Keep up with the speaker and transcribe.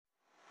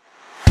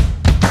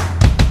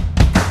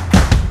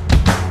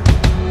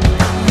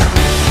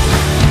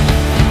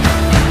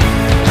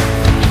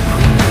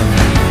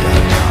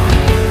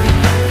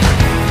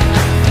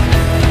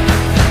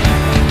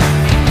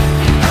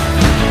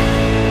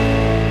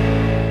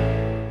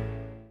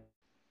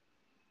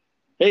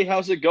Hey,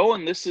 how's it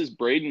going? This is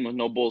Braden with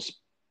Noble's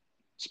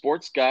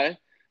Sports Guy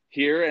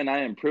here, and I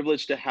am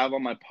privileged to have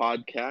on my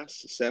podcast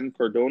Sam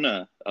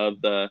Cardona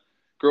of the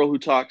Girl Who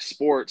Talks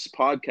Sports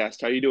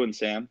podcast. How you doing,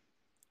 Sam?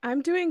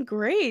 I'm doing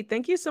great.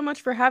 Thank you so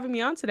much for having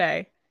me on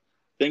today.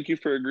 Thank you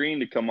for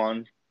agreeing to come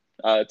on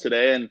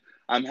today, and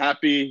I'm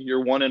happy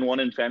you're 1-1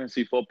 in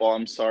fantasy football.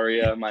 I'm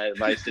sorry my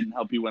advice didn't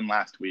help you win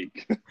last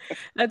week.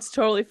 That's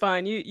totally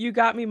fine. You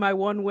got me my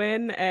one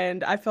win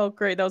and I felt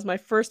great. That was my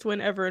first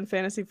win ever in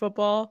fantasy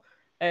football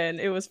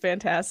and it was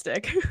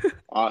fantastic.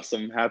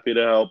 Awesome, happy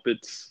to help.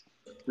 It's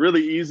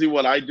really easy.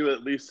 What I do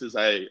at least is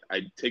I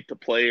take the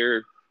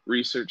player,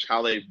 research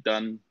how they've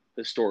done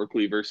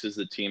historically versus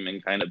the team,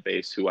 and kind of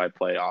base who I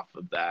play off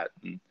of that.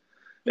 And hmm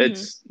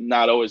it's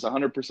not always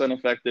 100%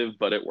 effective,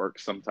 but it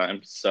works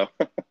sometimes. So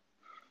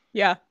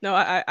Yeah, no,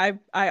 I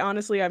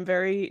honestly I'm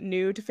very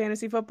new to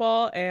fantasy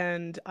football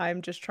and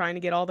I'm just trying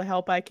to get all the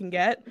help I can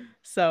get.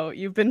 So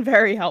you've been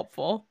very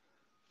helpful.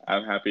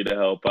 I'm happy to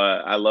help.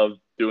 I love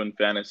doing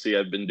fantasy.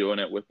 I've been doing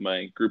it with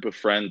my group of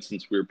friends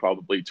since we were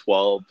probably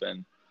 12,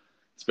 and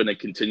it's been a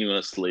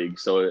continuous league.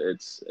 So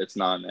it's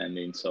not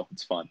ending. So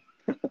it's fun.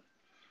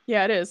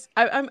 Yeah, it is.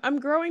 I'm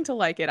growing to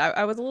like it.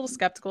 I was a little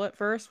skeptical at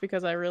first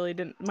because I really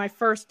didn't. My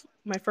first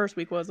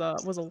week was a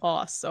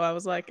loss, so I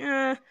was like,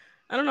 I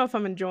don't know if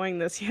I'm enjoying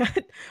this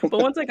yet. But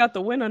once I got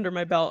the win under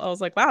my belt, I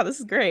was like, wow, this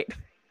is great.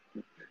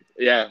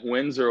 Yeah,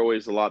 wins are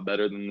always a lot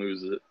better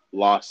than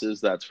losses.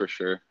 That's for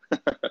sure.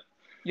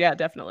 Yeah,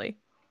 definitely.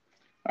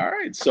 All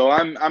right, so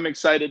I'm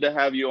excited to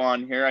have you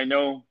on here. I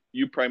know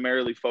you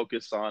primarily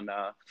focus on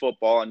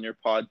football on your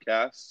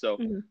podcast, so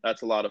Mhm.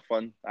 that's a lot of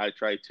fun. I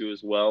try to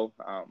as well.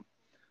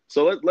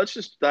 So let's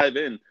just dive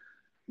in.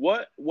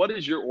 What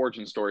is your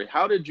origin story?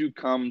 How did you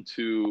come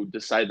to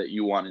decide that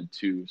you wanted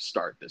to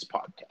start this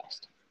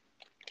podcast?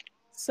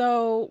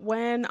 So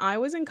when I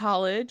was in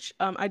college,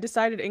 I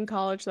decided in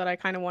college that I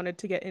kind of wanted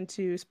to get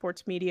into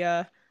sports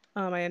media.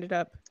 I ended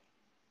up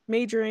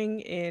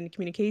majoring in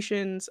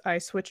communications. I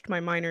switched my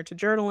minor to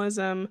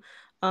journalism,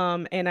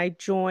 and I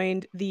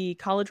joined the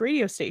college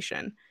radio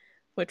station,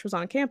 which was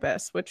on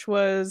campus, which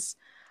was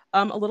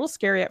a little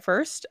scary at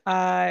first.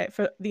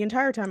 For the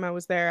entire time I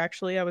was there,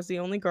 actually, I was the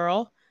only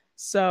girl.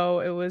 So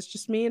it was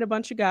just me and a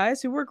bunch of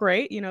guys who were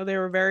great. They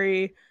were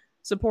very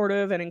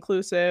supportive and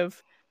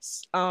inclusive.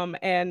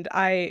 And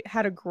I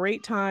had a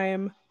great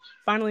time.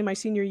 Finally, my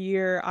senior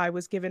year, I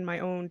was given my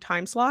own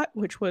time slot,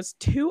 which was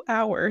 2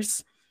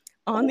 hours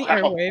Oh on the wow.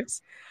 airwaves,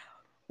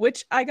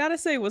 which I gotta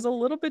say was a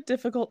little bit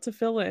difficult to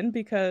fill in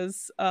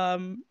because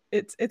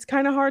it's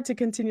kind of hard to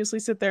continuously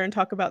sit there and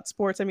talk about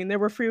sports. I mean, there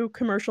were a few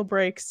commercial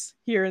breaks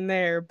here and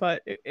there,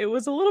 but it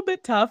was a little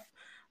bit tough.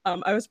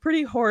 I was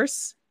pretty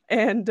hoarse,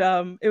 and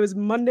it was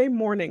Monday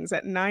mornings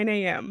at 9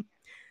 a.m.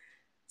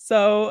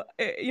 So,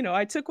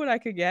 I took what I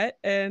could get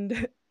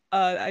and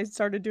I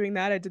started doing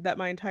that. I did that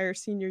my entire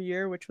senior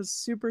year, which was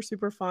super,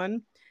 super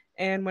fun.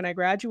 And when I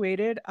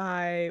graduated,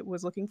 I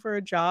was looking for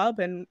a job.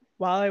 And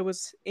while I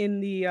was in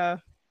the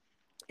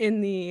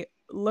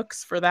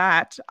looks for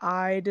that,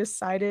 I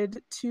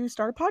decided to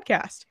start a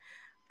podcast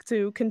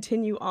to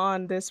continue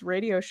on this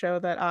radio show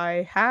that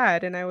I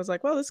had. And I was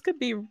like, well, this could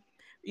be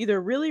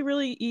either really,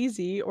 really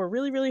easy or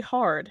really, really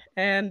hard.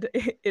 And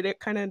it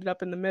kind of ended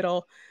up in the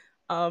middle.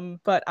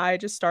 But I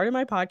just started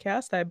my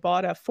podcast. I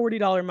bought a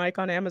 $40 mic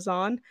on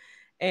Amazon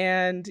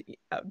and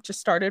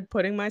just started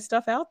putting my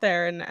stuff out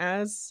there. And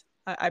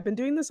I've been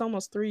doing this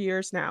almost 3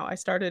 years now. I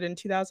started in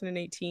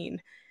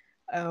 2018,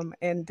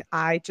 and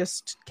I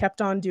just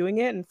kept on doing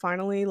it. And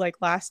finally, like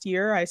last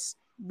year,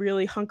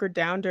 really hunkered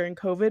down during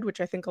COVID, which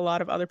I think a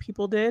lot of other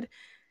people did,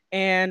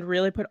 and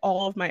really put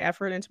all of my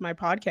effort into my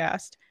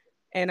podcast.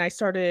 And I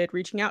started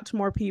reaching out to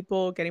more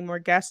people, getting more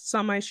guests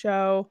on my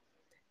show.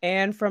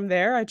 And from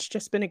there, it's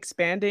just been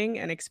expanding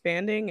and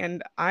expanding.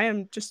 And I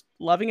am just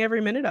loving every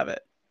minute of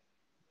it.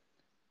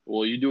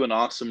 Well, you do an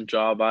awesome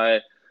job.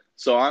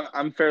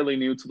 I'm fairly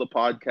new to the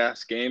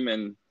podcast game,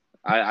 and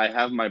I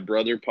have my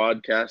brother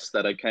podcast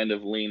that I kind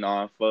of lean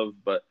off of,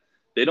 but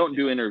they don't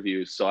do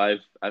interviews. So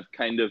I've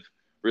kind of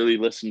really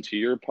listened to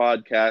your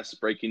podcast,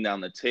 breaking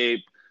down the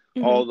tape,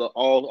 Mhm.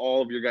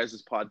 all of your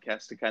guys'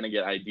 podcasts to kind of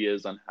get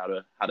ideas on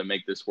how to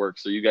make this work.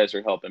 So you guys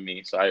are helping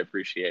me, so I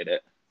appreciate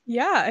it.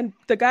 Yeah, and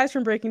the guys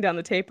from Breaking Down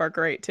the Tape are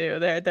great too.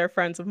 They're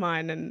friends of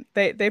mine, and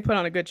they put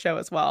on a good show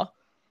as well.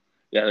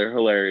 Yeah, they're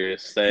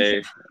hilarious.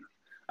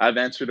 I've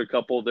answered a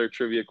couple of their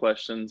trivia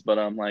questions, but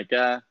I'm like,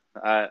 I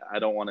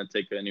don't want to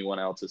take anyone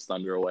else's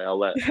thunder away. I'll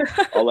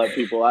let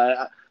people.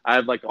 I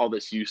have like all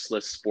this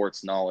useless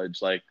sports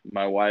knowledge. Like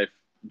my wife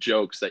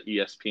jokes that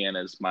ESPN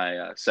is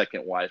my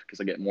second wife because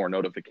I get more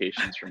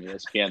notifications from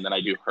ESPN than I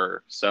do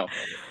her. So it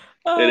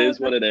Oh, is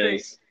what that's it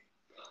great. is.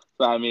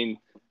 So I mean,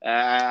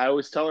 I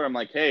always tell her, I'm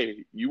like,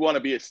 hey, you want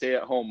to be a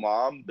stay-at-home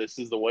mom? This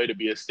is the way to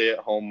be a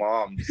stay-at-home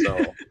mom.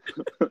 So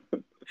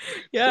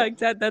Yeah,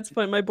 exactly. That's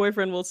fun. My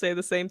boyfriend will say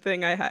the same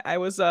thing. I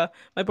was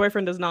my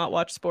boyfriend does not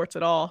watch sports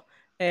at all,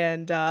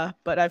 and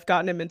but I've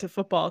gotten him into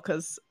football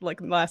because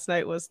like last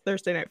night was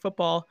Thursday night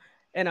football,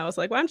 And I was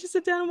like, why don't you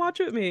sit down and watch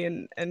with me?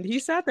 And he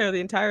sat there the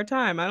entire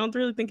time. I don't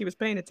really think he was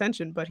paying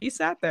attention, but he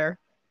sat there.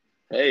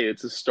 Hey,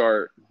 it's a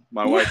start.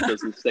 My wife Yeah.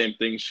 does the same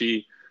thing.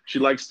 She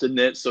likes to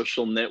knit, so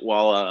she'll knit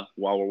while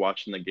we're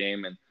watching the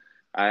game. And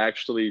I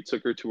actually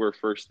took her to her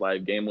first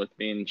live game with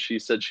me, and she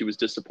said she was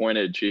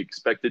disappointed. She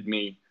expected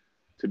me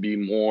to be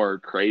more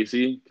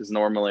crazy because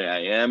normally I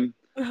am,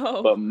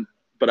 Oh. but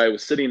but I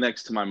was sitting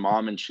next to my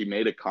mom, and she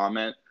made a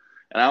comment,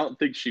 and I don't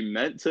think she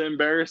meant to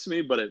embarrass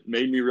me, but it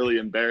made me really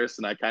embarrassed,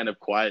 and I kind of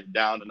quieted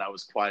down, and I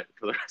was quiet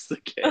for the rest of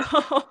the game.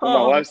 And my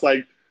Oh. wife's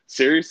like,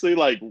 seriously,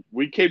 like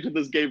we came to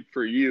this game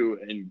for you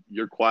and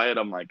you're quiet.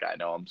 I'm like, I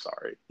know, I'm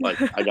sorry, like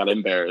I got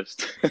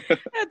embarrassed.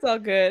 It's all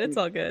good. It's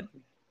all good.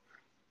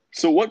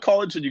 So what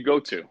college did you go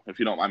to, if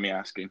you don't mind me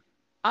asking?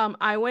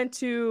 I went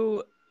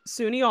to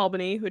SUNY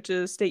Albany, which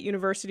is State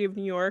University of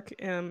New York,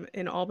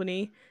 in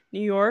Albany,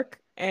 New York,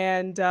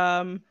 and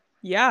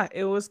yeah,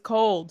 it was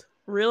cold,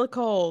 really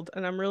cold,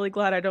 and I'm really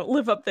glad I don't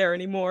live up there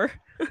anymore.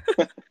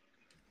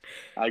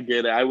 I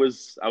get it. I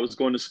was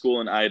going to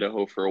school in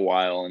Idaho for a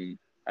while, and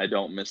I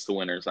don't miss the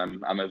winters.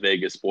 I'm a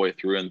Vegas boy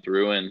through and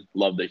through and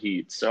love the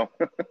heat. So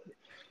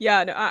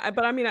Yeah, no,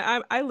 but I mean,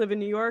 I live in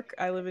New York.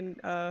 I live in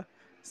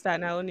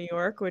Staten Island, New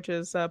York, which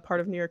is part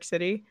of New York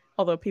City.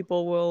 Although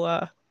people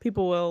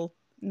will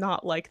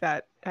not like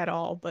that at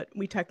all, but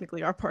we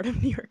technically are part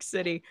of New York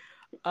City.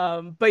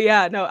 But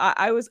yeah, no,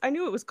 I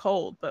knew it was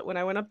cold, but when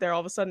I went up there, all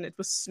of a sudden it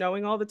was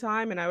snowing all the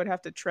time, and I would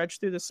have to trudge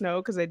through the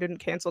snow because they didn't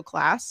cancel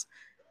class.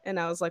 And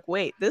I was like,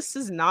 wait, this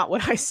is not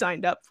what I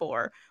signed up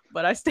for.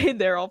 But I stayed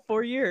there all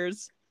 4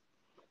 years.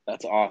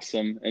 that's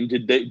awesome. And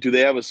do they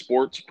have a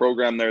sports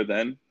program there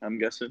then? I'm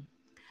guessing.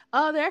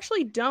 They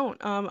actually don't.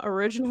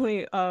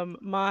 Originally,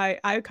 my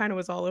I kind of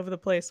was all over the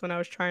place when I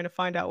was trying to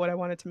find out what I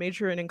wanted to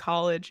major in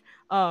college.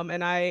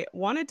 And I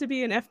wanted to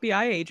be an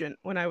FBI agent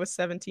when I was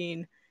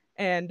 17,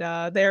 and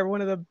they're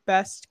one of the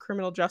best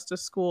criminal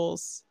justice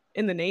schools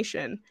in the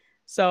nation.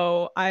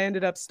 So I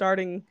ended up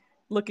starting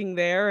looking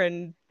there,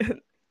 and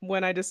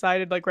when I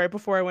decided, like right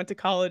before I went to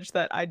college,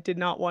 that I did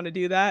not want to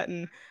do that,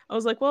 and I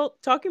was like, well,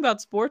 talking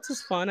about sports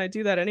is fun. I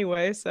do that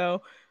anyway,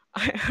 so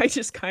I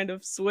just kind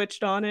of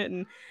switched on it,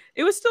 and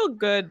it was still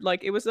good.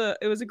 Like it was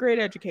a great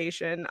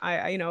education.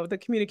 You know, the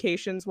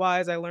communications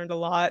wise, I learned a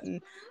lot,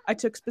 and I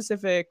took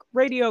specific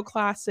radio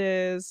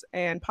classes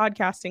and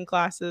podcasting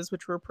classes,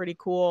 which were pretty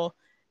cool.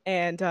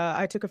 And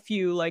I took a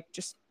few like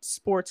just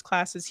sports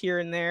classes here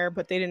and there,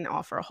 but they didn't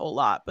offer a whole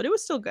lot. But it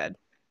was still good.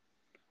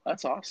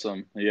 That's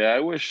awesome. Yeah, I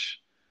wish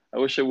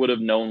I would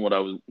have known what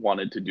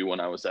wanted to do when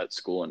I was at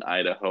school in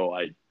Idaho.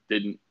 I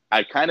didn't.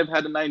 I kind of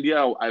had an idea.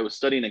 I was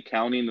studying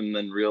accounting and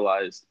then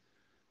realized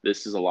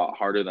this is a lot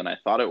harder than I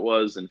thought it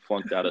was and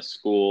flunked out of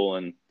school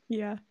and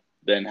Yeah.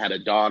 then had a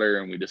daughter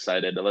and we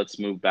decided let's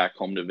move back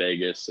home to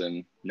Vegas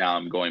and now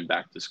I'm going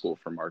back to school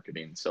for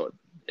marketing. So Oh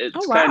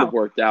it's kind of wow.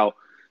 worked out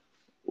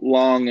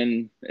long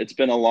and it's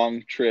been a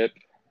long trip,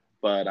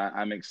 but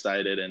I'm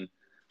excited and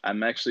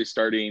I'm actually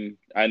starting.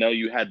 I know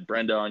you had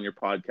Brenda on your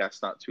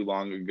podcast not too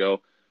long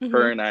ago.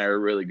 Her Hmm. and I are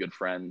really good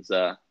friends.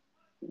 Oh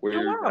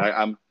We're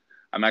wow.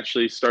 I'm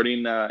actually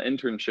starting an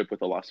internship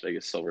with the Las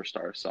Vegas Silver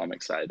Star, so I'm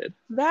excited.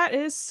 That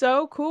is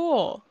so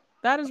cool.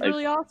 That is Like,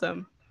 really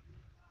awesome.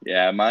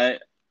 yeah, I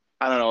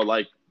don't know,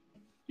 like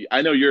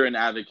I know you're an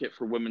advocate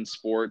for women's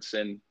sports,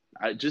 and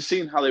I just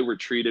seeing how they were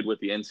treated with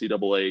the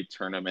NCAA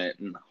tournament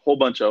and a whole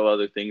bunch of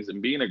other things, and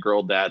being a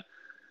girl dad,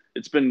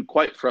 it's been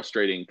quite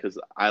frustrating because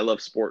I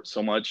love sports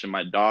so much, and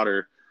my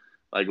daughter,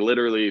 like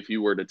literally, if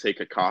you were to take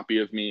a copy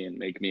of me and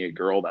make me a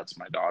girl, that's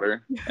my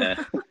daughter,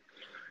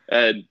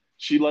 and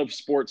she loves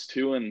sports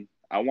too, and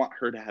I want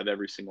her to have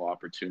every single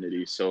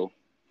opportunity. So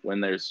when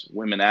there's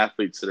women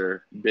athletes that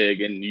are big,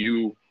 and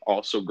you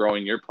also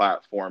growing your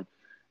platform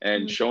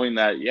and Mhm. showing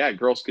that yeah,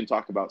 girls can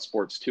talk about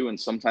sports too, and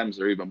sometimes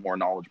they're even more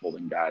knowledgeable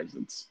than guys.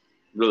 It's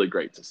really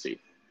great to see.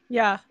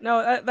 Yeah,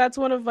 no, that's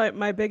one of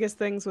my biggest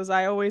things was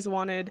I always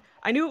wanted.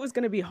 I knew it was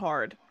going to be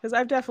hard because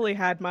I've definitely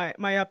had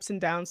my ups and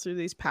downs through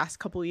these past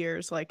couple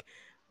years, like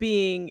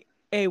being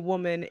a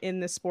woman in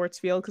the sports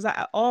field.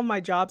 Because all my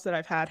jobs that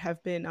I've had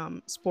have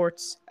been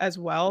sports as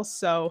well,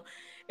 so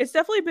it's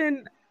definitely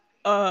been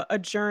a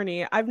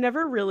journey. I've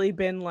never really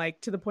been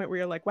like to the point where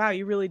you're like, wow,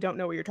 you really don't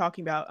know what you're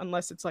talking about,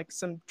 unless it's like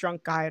some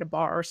drunk guy at a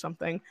bar or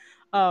something.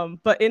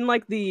 But in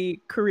like the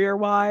career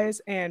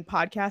wise and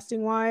podcasting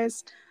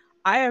wise.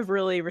 I have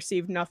really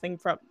received nothing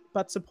from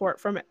but support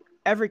from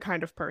every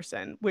kind of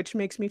person, which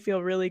makes me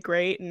feel really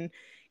great. And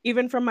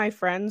even from my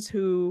friends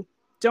who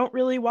don't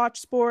really watch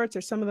sports,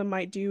 or some of them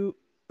might do,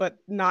 but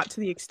not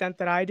to the extent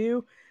that I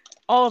do,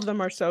 all of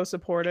them are so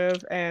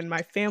supportive, and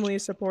my family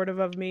is supportive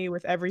of me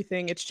with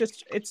everything.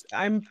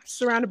 I'm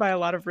surrounded by a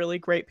lot of really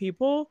great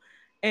people,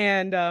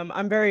 and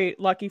I'm very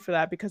lucky for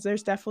that because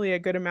there's definitely a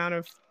good amount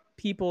of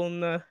people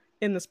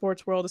in the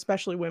sports world,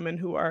 especially women,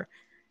 who are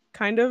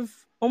kind of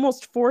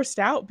almost forced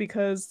out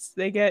because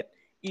they get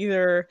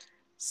either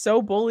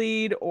so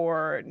bullied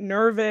or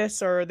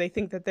nervous, or they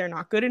think that they're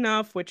not good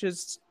enough, which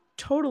is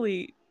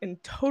totally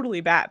and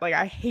totally bad. Like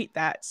I hate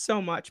that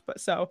so much. But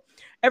so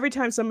every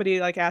time somebody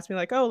like asks me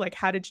like, "Oh, like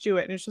how did you do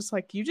it?" And it's just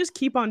like you just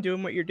keep on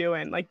doing what you're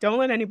doing. Like don't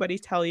let anybody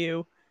tell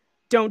you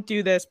don't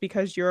do this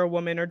because you're a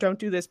woman or don't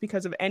do this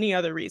because of any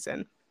other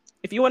reason.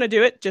 If you want to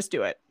do it, just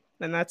do it.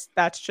 And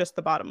that's just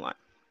the bottom line.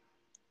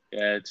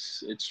 Yeah,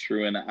 it's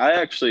true, and I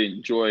actually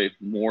enjoy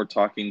more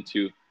talking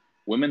to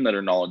women that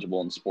are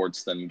knowledgeable in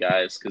sports than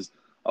guys because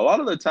a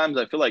lot of the times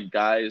I feel like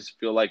guys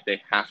feel like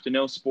they have to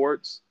know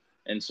sports,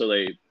 and so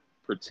they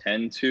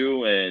pretend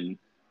to, and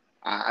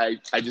I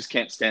just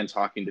can't stand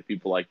talking to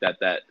people like that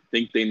that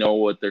think they know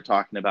what they're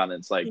talking about, and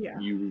it's like Yeah.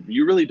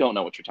 you really don't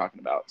know what you're talking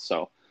about.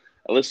 So,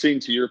 listening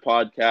to your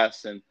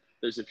podcast and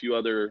there's a few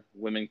other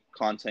women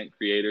content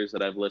creators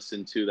that I've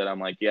listened to that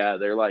I'm like, yeah,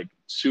 they're like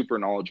super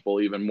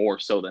knowledgeable, even more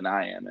so than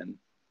I am, and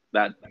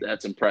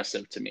that's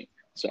impressive to me.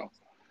 So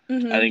I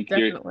Mhm. think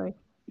Definitely.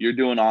 you're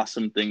doing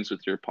awesome things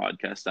with your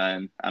podcast.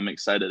 I'm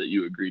excited that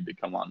you agreed to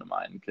come on to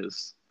mine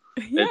because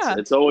Yeah.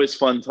 it's always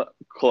fun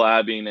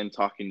collabing and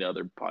talking to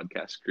other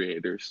podcast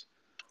creators.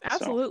 So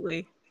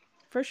Absolutely.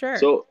 For sure.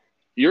 so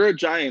you're a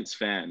Giants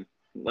fan.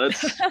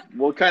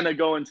 We'll kind of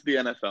go into the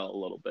NFL a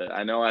little bit.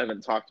 I know I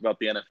haven't talked about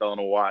the NFL in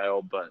a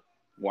while, but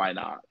why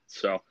not?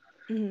 So,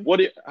 Mhm.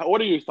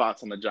 what are your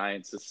thoughts on the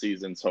Giants this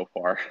season so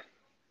far?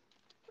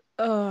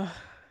 Ugh,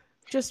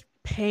 just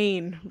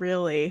pain,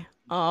 really.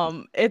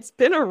 It's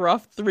been a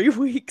rough 3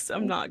 weeks,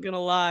 I'm not gonna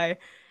lie.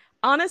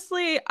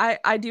 Honestly,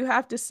 I do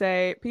have to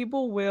say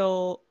people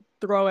will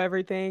throw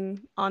everything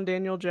on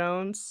Daniel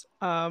Jones,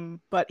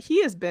 but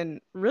he has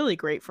been really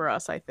great for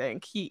us, I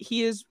think.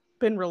 He has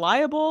been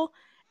reliable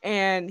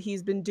and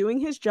he's been doing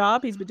his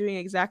job. He's been doing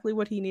exactly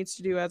what he needs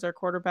to do as our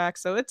quarterback.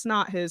 So it's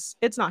not his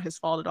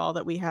fault at all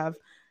that we have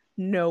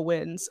no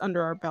wins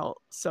under our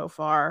belt so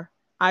far.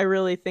 I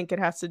really think it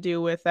has to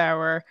do with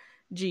our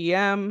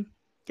GM,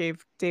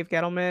 Dave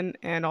Gettleman,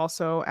 and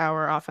also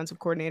our offensive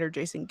coordinator,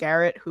 Jason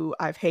Garrett, who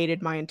I've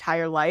hated my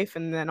entire life.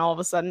 And then all of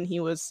a sudden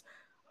he was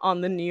on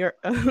the New York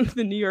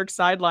the New York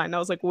sideline. I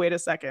was like, wait a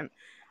second.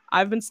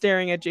 I've been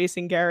staring at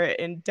Jason Garrett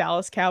in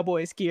Dallas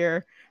Cowboys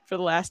gear for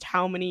the last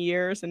how many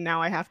years, and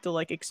now I have to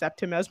like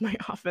accept him as my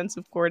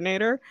offensive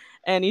coordinator.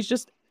 And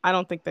I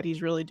don't think that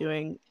he's really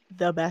doing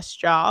the best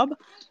job.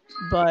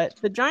 But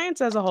the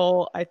Giants as a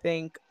whole, I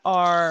think,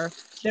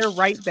 they're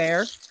right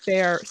there.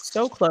 They're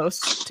so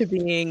close to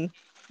being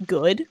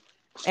good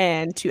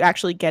and to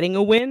actually getting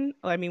a win.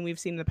 I mean, we've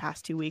seen in the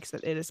past 2 weeks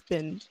that it has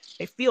been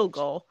a field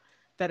goal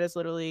that has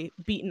literally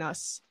beaten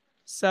us.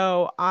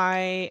 So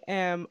I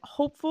am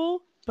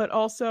hopeful, but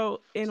also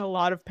in a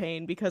lot of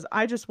pain because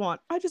I just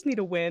need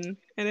a win.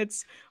 And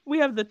we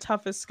have the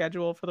toughest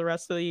schedule for the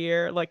rest of the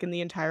year, like in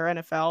the entire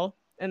NFL.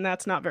 And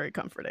that's not very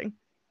comforting.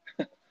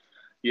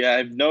 Yeah,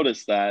 I've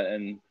noticed that,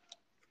 and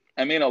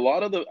I mean,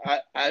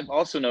 I've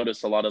also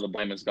noticed a lot of the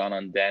blame has gone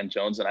on Dan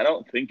Jones, and I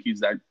don't think he's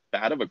that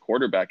bad of a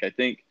quarterback. I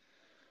think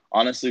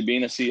honestly,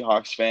 being a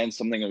Seahawks fan,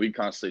 something that we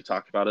constantly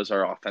talk about is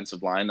our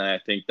offensive line. And I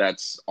think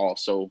that's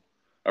also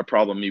a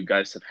problem you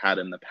guys have had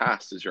in the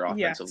past is your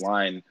offensive Yes.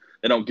 line.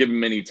 They don't give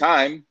them any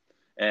time.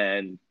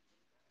 And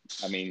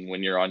I mean,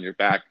 when you're on your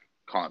back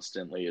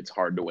constantly, it's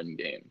hard to win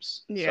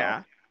games. So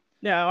Yeah.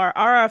 No,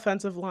 our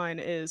offensive line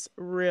is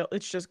real.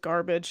 It's just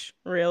garbage,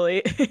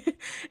 really.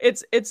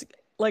 It's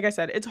like I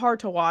said, it's hard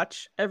to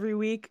watch every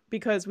week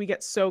because we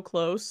get so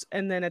close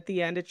and then at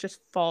the end it just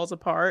falls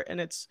apart and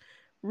it's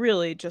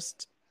really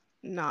just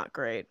not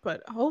great.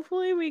 But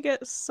hopefully we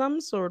get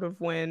some sort of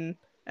win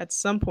at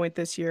some point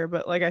this year,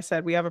 but like I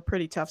said, we have a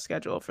pretty tough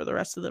schedule for the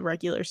rest of the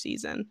regular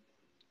season.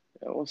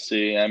 yeah, we'll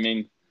see. I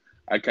mean,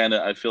 I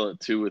feel it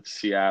too with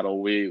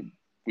Seattle. We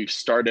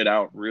started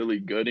out really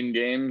good in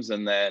games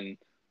and then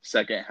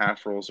second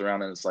half rolls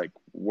around and it's like,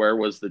 where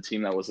was the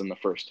team that was in the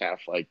first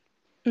half? Like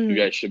you Mhm.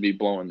 guys should be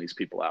blowing these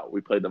people out. We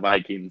played the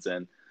Vikings,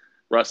 and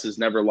Russ has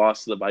never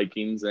lost to the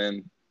Vikings,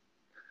 and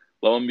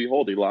lo and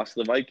behold, he lost to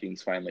the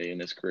Vikings finally in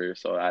his career.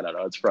 So I don't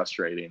know. It's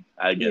frustrating.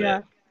 I get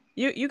it.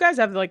 Yeah. You guys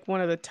have like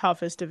one of the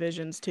toughest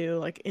divisions too,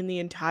 like in the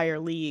entire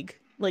league.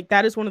 Like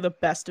that is one of the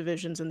best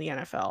divisions in the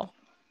NFL.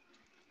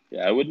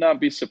 Yeah, I would not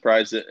be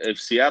surprised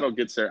if Seattle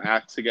gets their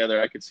act together.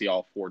 I could see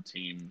all four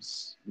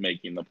teams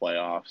making the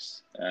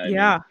playoffs. I mean,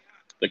 Yeah.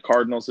 the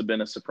Cardinals have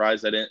been a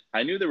surprise.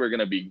 I knew they were going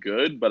to be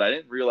good, but I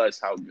didn't realize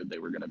how good they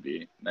were going to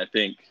be. And I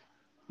think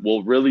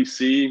we'll really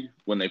see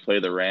when they play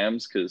the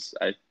Rams because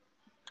I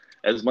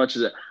as much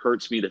as it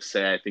hurts me to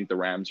say, I think the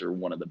Rams are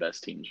one of the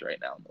best teams right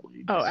now in the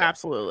league. Oh, So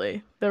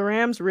absolutely. The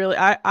Rams really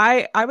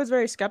I was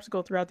very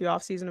skeptical throughout the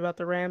offseason about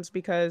the Rams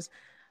because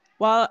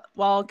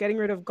while getting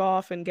rid of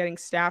Goff and getting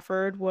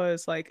Stafford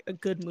was like a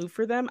good move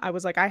for them, I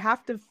was like I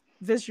have to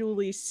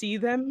visually see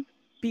them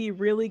be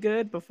really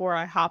good before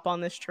I hop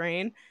on this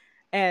train.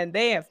 And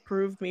they have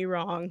proved me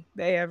wrong.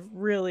 They have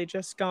really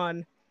just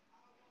gone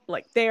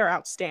like they are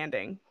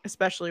outstanding,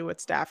 especially with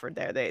Stafford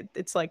there.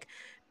 It's like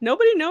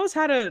nobody knows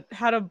how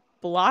to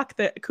block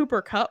the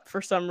Cooper Cup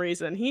for some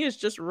reason. He is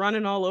just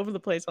running all over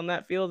the place on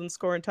that field and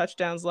scoring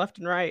touchdowns left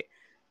and right.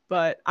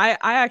 But I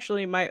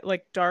actually might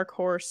like dark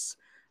horse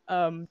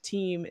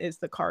team is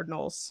the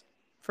Cardinals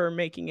for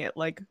making it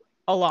like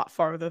a lot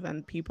farther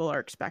than people are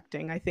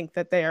expecting. I think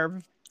that they are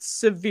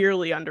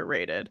severely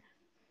underrated.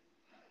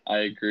 I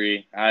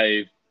agree.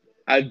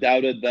 I've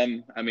doubted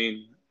them. I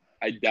mean,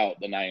 I doubt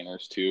the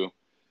Niners too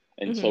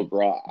until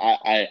Hmm.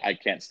 I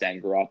can't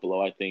stand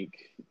Garoppolo. I think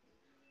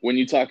when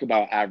you talk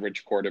about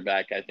average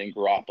quarterback, I think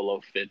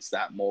Garoppolo fits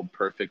that mold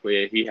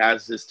perfectly. He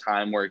has this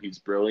time where he's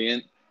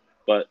brilliant,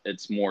 but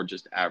it's more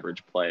just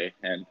average play.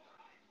 And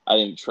I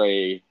think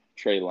Trey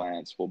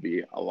Lance will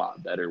be a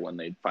lot better when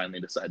they finally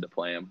decide to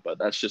play him. But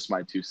that's just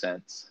my 2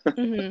 cents.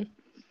 Hmm.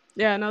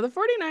 Yeah, no, the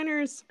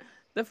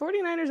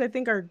 49ers I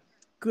think are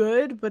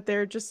good, but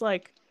they're just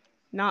like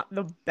not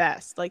the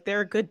best. Like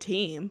they're a good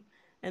team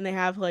and they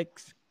have like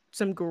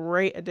some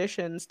great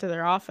additions to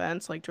their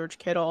offense like George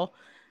Kittle,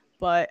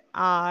 but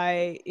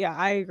I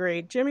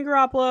agree. Jimmy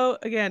Garoppolo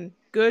again,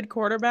 good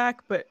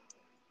quarterback, but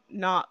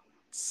not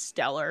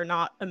stellar,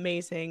 not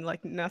amazing,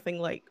 like nothing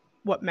like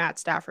what Matt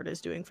Stafford is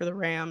doing for the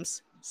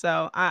Rams.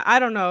 So I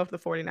don't know if the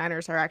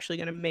 49ers are actually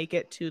going to make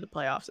it to the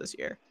playoffs this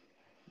year.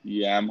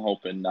 Yeah, I'm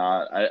hoping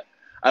not.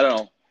 I don't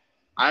know.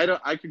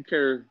 I could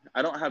care.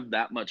 I don't have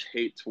that much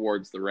hate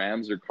towards the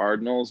Rams or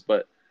Cardinals,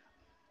 but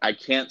I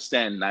can't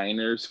stand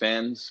Niners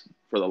fans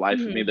for the life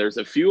of me. Hmm. There's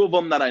a few of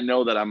them that I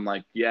know that I'm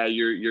like, yeah,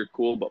 you're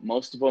cool, but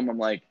most of them I'm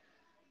like,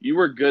 you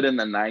were good in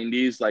the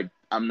 90s. Like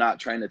I'm not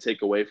trying to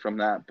take away from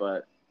that,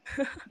 but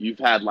you've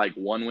had like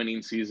one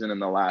winning season in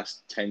the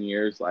last 10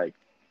 years. Like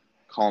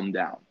calm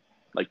down.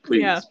 Like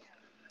Yeah. please.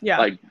 Yeah.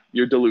 Like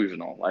you're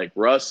delusional. Like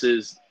Russ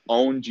has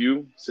owned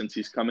you since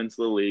he's come into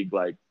the league.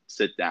 Like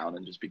sit down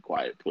and just be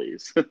quiet,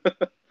 please.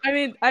 I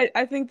mean,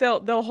 I think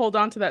they'll hold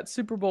on to that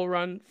Super Bowl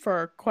run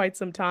for quite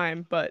some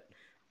time, but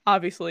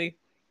obviously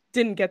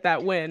didn't get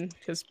that win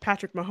because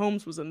Patrick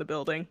Mahomes was in the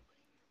building.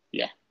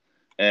 Yeah.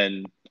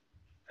 And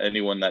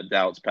anyone that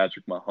doubts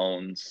Patrick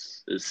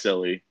Mahomes is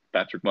silly.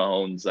 Patrick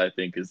Mahomes, I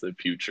think, is the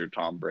future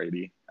Tom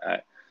Brady.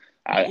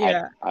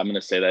 Yeah. I'm going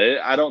to say that.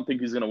 I don't think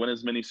he's going to win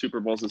as many Super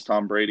Bowls as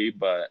Tom Brady,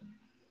 but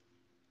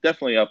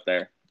definitely up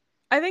there.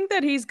 I think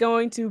that he's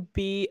going to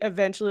be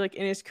eventually, like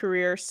in his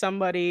career,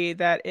 somebody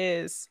that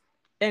is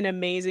an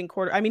amazing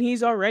quarter. I mean,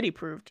 he's already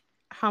proved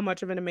how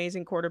much of an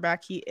amazing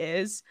quarterback he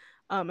is,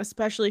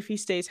 especially if he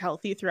stays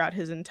healthy throughout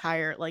his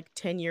entire like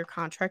 10-year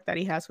contract that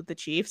he has with the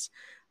Chiefs.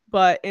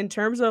 But in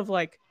terms of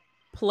like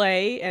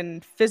play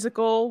and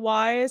physical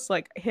wise,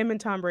 like him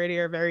and Tom Brady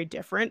are very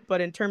different.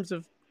 But in terms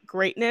of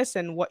greatness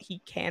and what he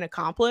can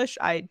accomplish,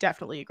 I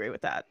definitely agree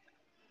with that.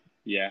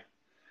 Yeah.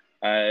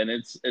 And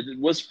it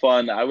was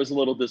fun. I was a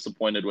little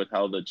disappointed with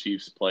how the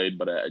Chiefs played,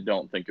 but I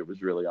don't think it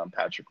was really on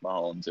Patrick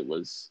Mahomes. It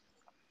was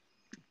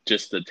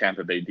just the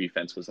Tampa Bay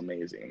defense was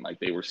amazing. Like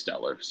they were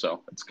stellar.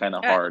 So it's kind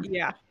of hard.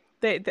 Yeah,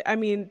 I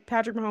mean,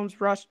 Patrick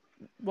Mahomes rushed,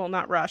 well,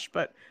 not rushed,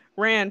 but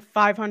ran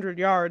 500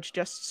 yards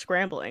just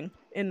scrambling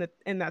in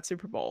that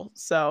Super Bowl.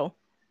 So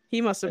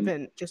he must have And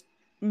been just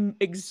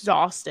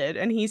exhausted,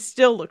 and he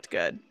still looked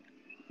good.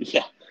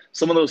 yeah,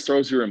 some of those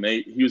throws he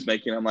was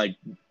making, I'm like,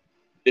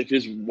 if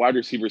his wide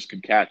receivers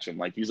could catch him,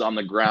 like he's on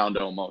the ground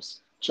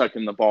almost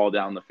chucking the ball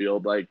down the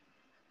field. Like,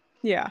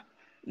 Yeah.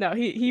 No,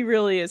 he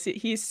really is.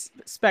 He's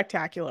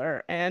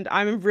spectacular, and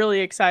I'm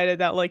really excited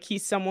that like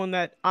he's someone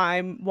that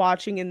I'm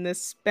watching in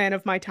this span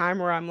of my time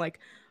where I'm like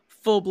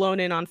full blown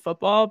in on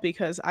football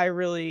because I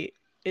really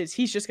is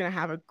he's just gonna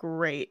have a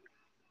great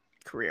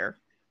career.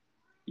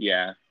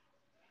 yeah.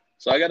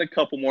 So I got a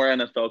couple more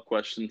NFL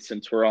questions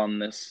since we're on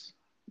this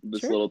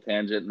Sure. little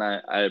tangent, and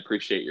I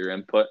appreciate your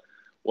input.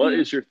 What Mhm.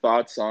 is your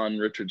thoughts on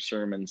Richard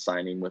Sherman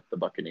signing with the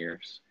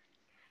Buccaneers?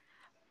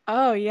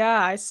 Oh yeah,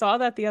 I saw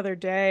that the other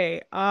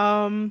day.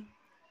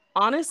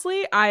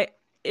 Honestly,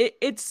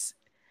 it's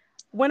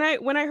when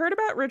I heard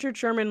about Richard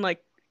Sherman,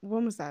 like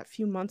when was that? A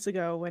few months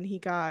ago when he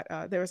got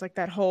there was like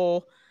that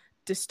whole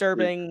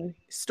disturbing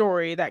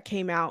story that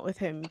came out with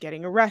him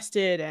getting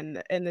arrested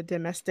and the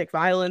domestic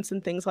violence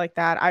and things like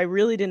that. I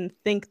really didn't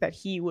think that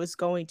he was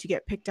going to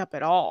get picked up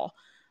at all.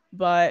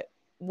 But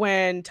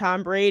when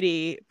Tom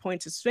Brady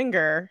points his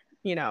finger,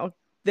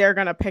 they're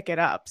going to pick it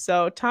up.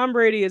 So Tom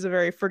Brady is a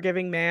very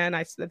forgiving man.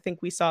 I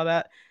think we saw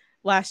that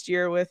last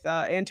year with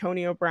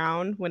Antonio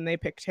Brown when they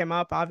picked him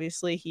up.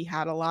 Obviously, he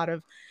had a lot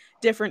of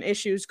different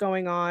issues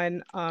going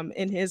on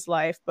in his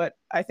life, but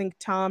I think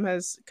Tom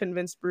has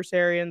convinced Bruce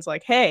Arians,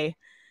 like, hey,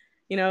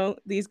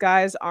 these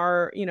guys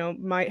are,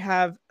 might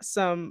have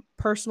some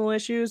personal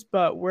issues,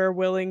 but we're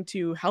willing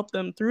to help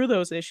them through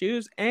those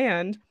issues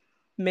and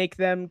make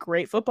them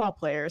great football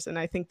players. And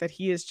I think that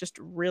he is just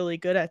really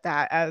good at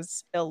that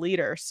as a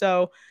leader.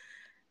 So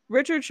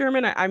Richard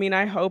Sherman, I mean,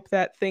 I hope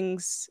that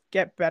things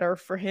get better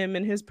for him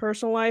in his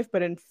personal life,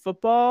 but in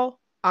football,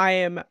 I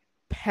am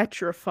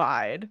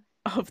petrified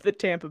of the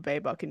Tampa Bay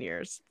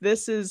Buccaneers.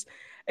 It's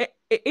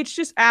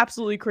just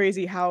absolutely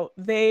crazy how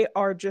they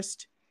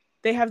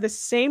have the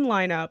same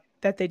lineup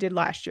that they did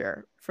last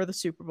year for the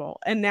Super Bowl.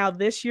 And now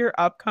this year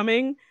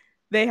upcoming,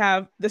 they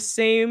have the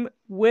same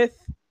with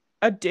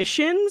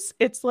additions.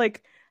 It's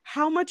like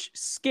how much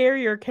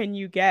scarier can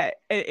you get?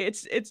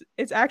 It's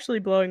actually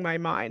blowing my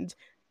mind,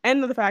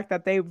 and the fact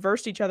that they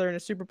versed each other in a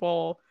Super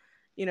Bowl,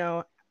 you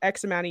know,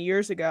 X amount of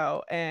years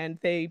ago, and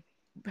they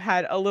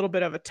had a little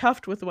bit of a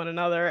tuft with one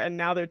another, and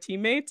now they're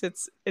teammates.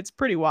 It's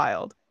pretty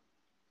wild.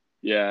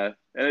 Yeah,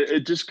 and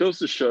it just goes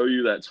to show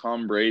you that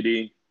Tom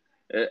Brady,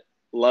 eh,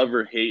 love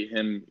or hate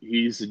him,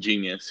 he's a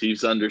genius.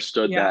 He's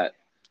understood Yeah. that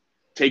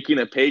taking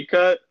a pay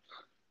cut,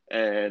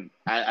 and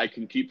I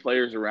can keep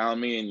players around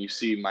me, and you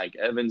see Mike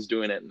Evans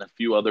doing it and a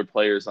few other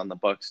players on the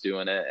Bucks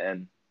doing it,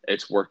 and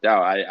it's worked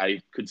out.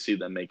 I could see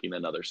them making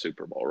another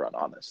Super Bowl run,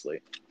 honestly.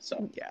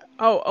 So Yeah.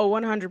 Oh,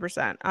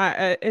 100%.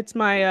 It's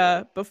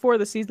my before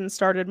the season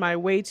started, my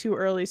way too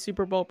early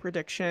Super Bowl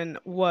prediction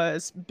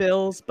was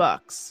Bills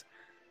Bucks.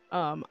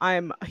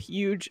 I'm a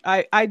huge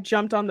I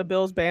jumped on the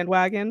Bills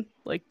bandwagon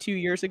like 2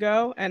 years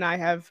ago, and I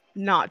have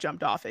not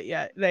jumped off it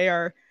yet. They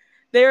are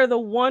the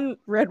one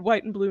red,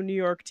 white, and blue New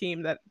York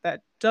team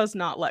that does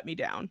not let me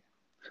down.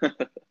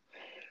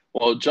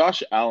 well,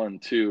 Josh Allen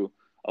too.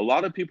 A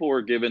lot of people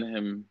were giving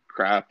him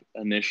crap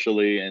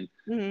initially, and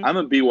Mhm. I'm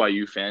a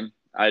BYU fan.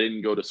 I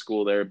didn't go to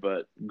school there,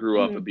 but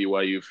grew up a Mhm.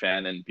 BYU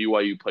fan, and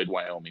BYU played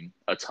Wyoming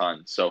a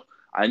ton. So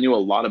I knew a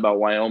lot about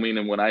Wyoming,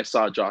 and when I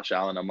saw Josh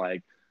Allen, I'm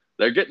like,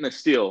 they're getting a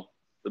steal.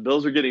 The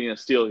Bills are getting a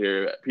steal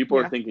here. People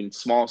are Yeah, thinking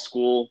small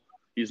school,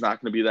 he's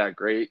not going to be that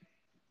great.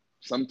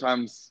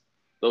 Sometimes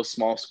those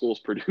small schools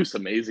produce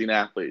amazing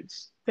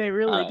athletes. they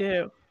really Uh,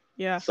 do.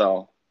 Yeah.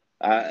 so,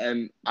 I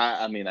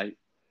mean,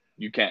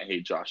 you can't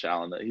hate Josh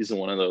Allen. He's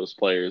one of those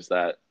players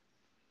that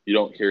you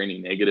don't hear any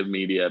negative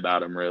media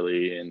about him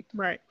really, and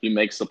Right. he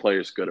makes the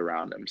players good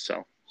around him.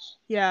 So,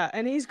 Yeah,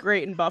 and he's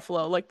great in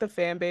Buffalo. Like the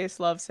fan base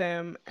loves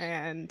him,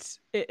 and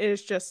it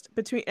is just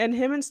between and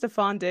him and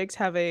Stephon Diggs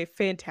have a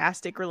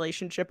fantastic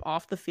relationship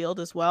off the field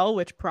as well,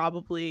 which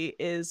probably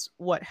is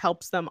what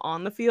helps them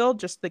on the field.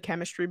 Just the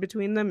chemistry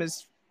between them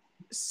is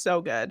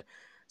so good.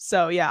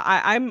 So yeah,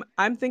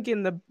 I'm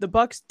thinking the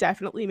Bucks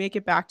definitely make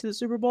it back to the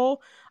Super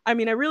Bowl. I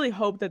mean, I really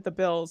hope that the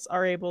Bills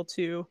are able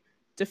to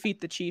defeat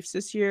the Chiefs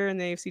this year in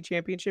the AFC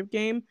Championship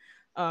game,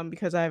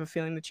 because I have a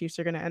feeling the Chiefs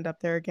are going to end up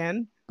there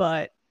again.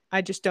 But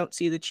I just don't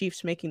see the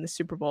Chiefs making the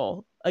Super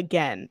Bowl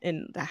again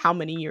in how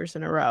many years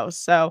in a row.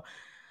 So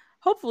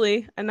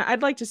hopefully, and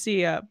I'd like to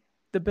see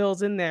the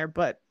Bills in there,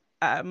 but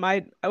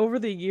my over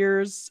the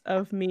years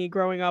of me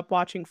growing up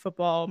watching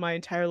football my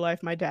entire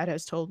life, my dad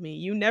has told me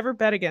you never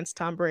bet against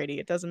Tom Brady.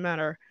 It doesn't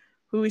matter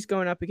who he's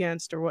going up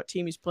against or what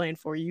team he's playing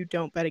for. You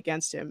don't bet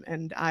against him,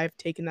 and I've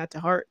taken that to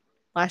heart.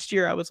 Last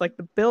year, I was like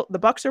the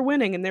Bucks are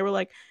winning, and they were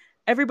like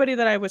everybody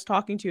that I was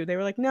talking to, they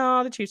were like,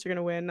 no, the Chiefs are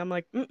gonna win. And I'm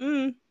like,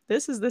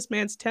 this is this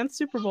man's 10th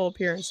Super Bowl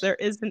appearance. There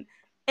isn't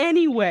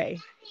any way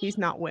he's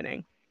not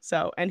winning.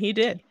 So, and he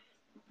did.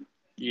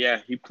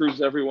 yeah, he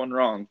proves everyone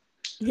wrong.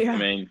 I Yeah.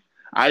 mean,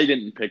 I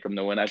didn't pick him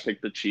to win. I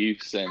picked the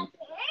Chiefs, and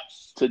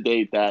to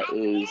date, that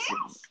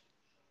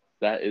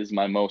is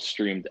my most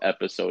streamed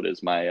episode.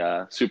 Is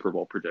my Super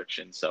Bowl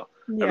prediction. So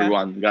Yeah.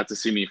 everyone got to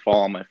see me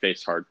fall on my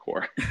face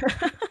hardcore.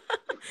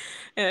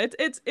 Yeah,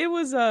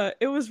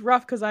 it was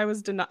rough because I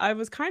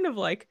was kind of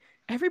like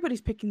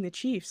everybody's picking the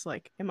Chiefs.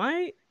 Like, am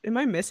I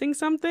missing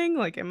something?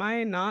 Like, am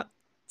I not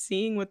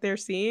seeing what they're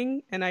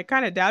seeing? And I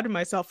kind of doubted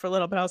myself for a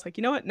little bit. I was like,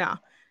 you know what? Nah,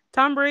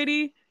 Tom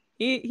Brady,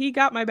 he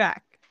got my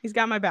back. He's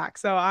got my back.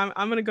 So I'm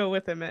gonna go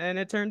with him. And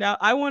it turned out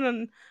I won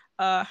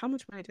on how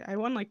much money did I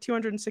won like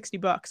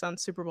 $260 on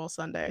Super Bowl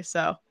Sunday.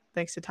 So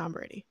thanks to Tom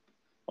Brady.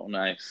 Oh,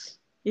 nice.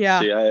 Yeah.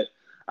 See,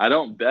 I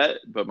don't bet,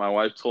 but my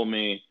wife told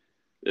me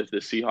if the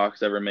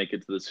Seahawks ever make it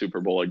to the Super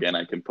Bowl again,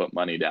 I can put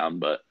money down.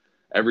 But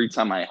every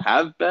time I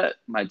have bet,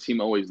 my team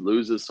always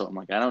loses. So I'm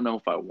like, I don't know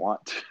if I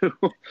want to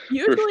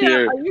for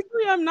fear.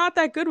 Usually I'm not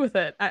that good with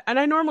it, and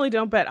I normally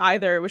don't bet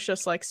either. It was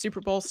just like Super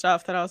Bowl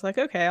stuff that I was like,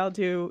 okay, I'll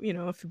do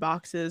a few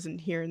boxes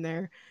and here and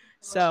there.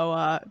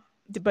 So,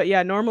 but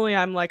yeah, normally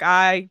I'm like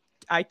I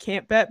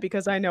can't bet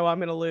because I know I'm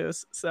gonna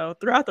lose. So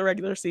throughout the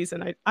regular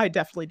season, I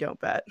definitely don't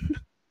bet.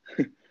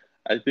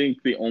 I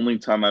think the only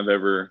time I've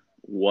ever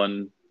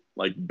won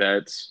like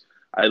bets,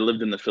 I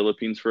lived in the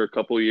Philippines for a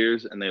couple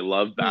years, and they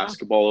love Yeah.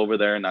 basketball over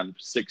there, and I'm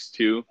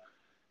 6'2",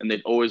 and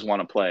they'd always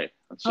want to play.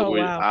 So Oh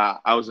wow.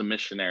 I was a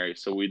missionary,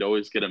 so we'd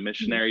always get a Mhm.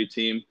 missionary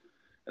team,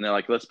 and they're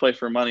like, "Let's play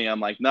for money."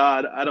 I'm like, "No,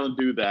 I don't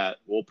do that.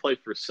 We'll play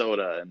for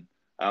soda." And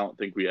I don't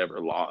think we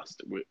ever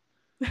lost.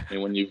 I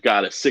mean, when you've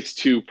got a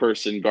 6'2"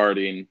 person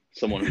guarding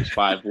someone who's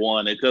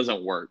 5'1", it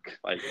doesn't work.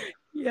 Like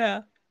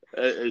Yeah.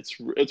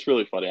 it's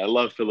really funny. I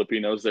love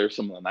Filipinos. They're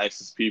some of the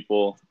nicest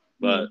people,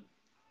 but Mhm.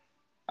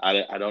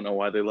 I don't know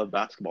why they love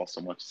basketball so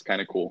much. It's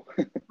kind of cool.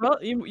 Well,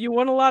 you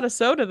won a lot of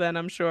soda then,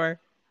 I'm sure.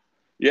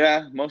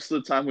 Yeah, most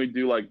of the time we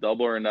do like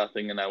double or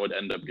nothing, and I would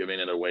end up giving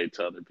it away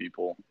to other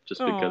people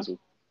just Oh, because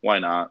why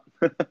not?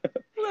 well,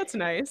 that's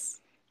nice.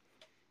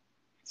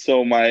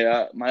 So my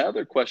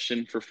other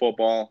question for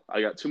football,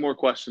 I got two more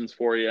questions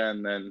for you,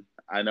 and then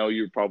I know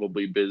you're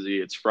probably busy.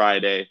 It's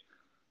Friday.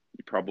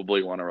 You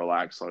probably want to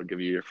relax, so I'll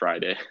give you your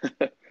Friday.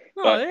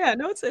 Oh But yeah,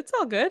 no, it's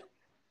all good.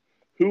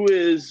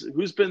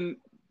 who's been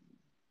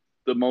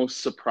the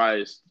most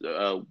surprised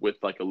with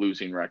like a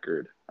losing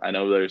record? I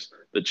know there's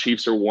the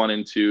Chiefs are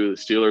 1-2, the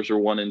Steelers are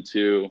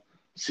 1-2,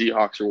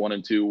 Seahawks are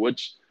 1-2.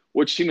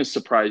 which team has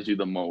surprised you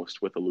the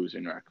most with a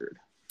losing record?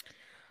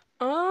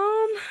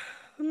 Um,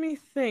 Let me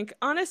think.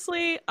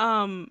 Honestly,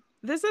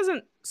 this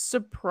isn't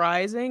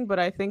surprising, but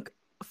I think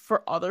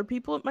for other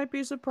people it might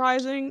be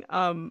surprising.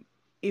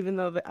 Even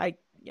though I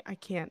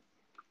can't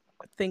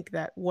think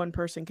that one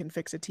person can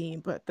fix a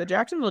team, but the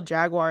Jacksonville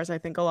Jaguars, I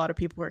think a lot of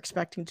people were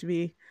expecting to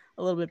be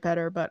a little bit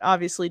better, but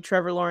obviously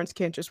Trevor Lawrence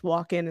can't just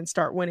walk in and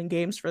start winning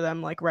games for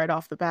them like right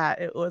off the bat.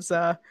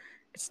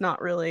 It's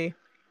not really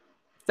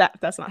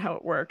that's not how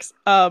it works.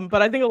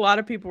 But I think a lot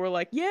of people were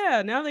like,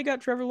 yeah, now they got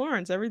Trevor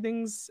Lawrence.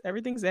 Everything's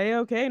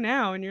a-okay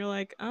now. And you're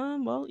like,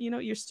 well,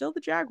 you're still the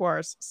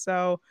Jaguars.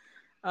 So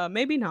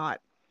maybe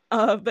not.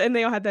 But and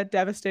they all had that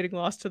devastating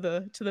loss to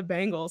the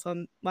Bengals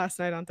on last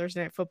night on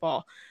Thursday Night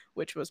Football,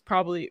 which was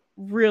probably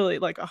really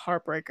like a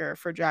heartbreaker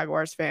for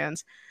Jaguars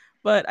fans.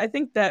 But I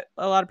think that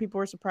a lot of people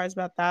were surprised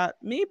about that.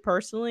 Me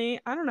personally,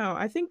 I don't know.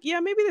 I think yeah,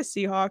 maybe the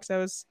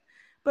Seahawks.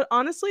 But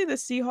honestly, the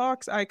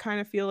Seahawks, I kind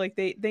of feel like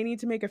they need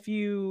to make a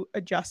few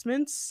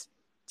adjustments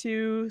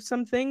to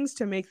some things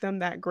to make them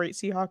that great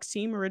Seahawks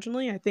team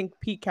originally. I think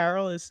Pete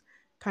Carroll is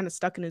kind of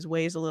stuck in his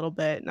ways a little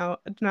bit. Now,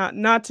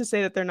 not to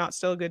say that they're not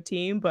still a good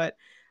team, but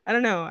I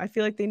don't know. I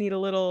feel like they need a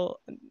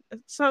little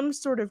some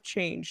sort of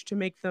change to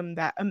make them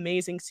that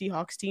amazing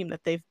Seahawks team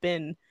that they've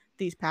been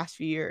these past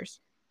few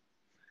years.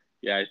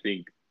 Yeah, I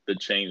think the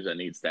change that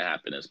needs to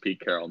happen is Pete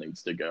Carroll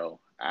needs to go.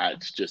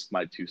 It's just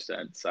my 2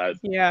 cents.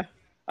 Yeah.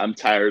 I'm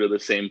tired of the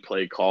same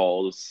play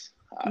calls.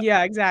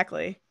 Yeah,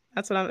 exactly.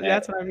 Uh,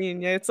 That's what I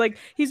mean. Yeah, it's like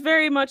he's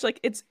very much like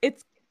it's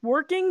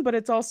working, but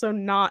it's also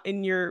not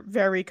in your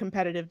very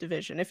competitive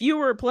division. If you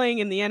were playing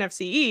in the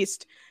NFC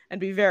East, and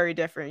be very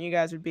different. You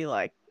guys would be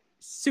like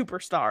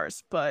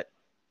superstars, but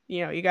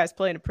you guys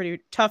play in a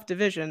pretty tough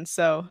division,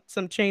 so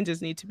some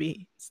changes need to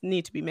be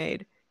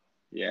made.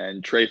 yeah,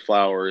 and Trey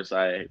Flowers,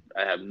 I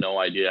have no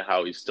idea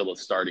how he's still a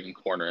starting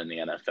corner in the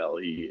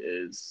NFL. He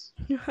is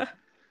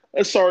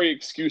a sorry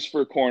excuse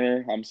for a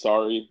corner. I'm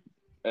sorry.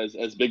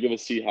 As big of a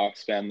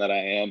Seahawks fan that I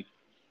am,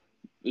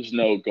 there's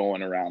no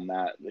going around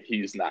that.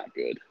 He's not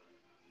good.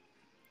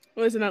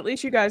 Listen, at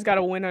least you guys got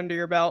a win under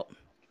your belt.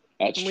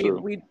 That's And we true.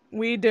 we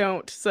we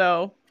don't.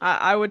 So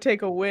I would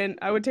take a win.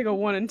 I would take a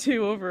 1-2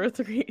 over a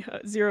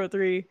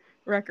 0-3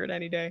 record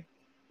any day.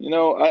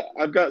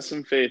 I've got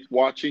some faith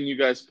watching you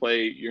guys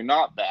play. You're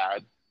not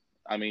bad.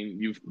 I mean,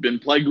 you've been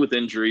plagued with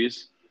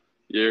injuries.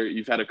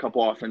 You've had a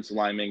couple offensive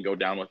linemen go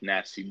down with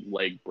nasty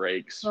leg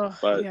breaks, Oh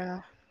but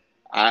yeah.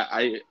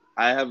 I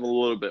have a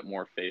little bit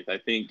more faith. I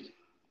think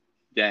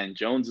Dan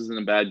Jones isn't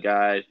a bad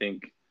guy. I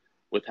think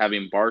with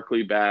having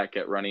Barkley back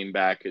at running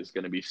back is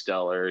going to be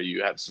stellar.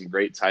 You have some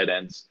great tight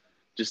ends.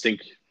 Just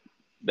think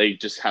they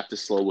just have to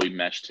slowly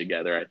mesh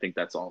together. I think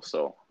that's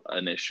also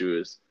an issue.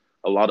 Is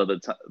a lot of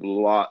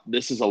the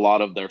this is a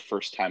lot of their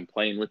first time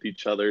playing with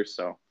each other,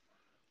 so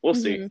we'll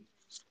see. Hmm.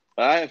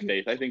 But I have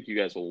faith. I think you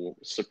guys will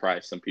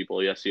surprise some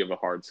people. Yes, you have a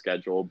hard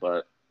schedule,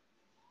 but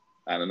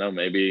I don't know.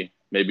 Maybe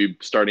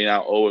starting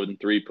out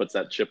 0-3 puts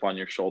that chip on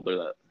your shoulder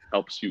that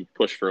helps you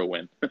push for a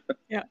win.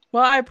 Yeah.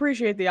 Well, I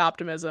appreciate the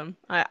optimism.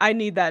 I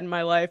need that in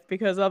my life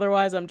because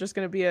otherwise I'm just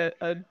gonna be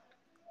a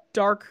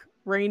dark,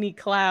 rainy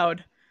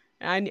cloud.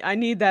 I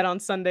need that on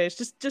Sundays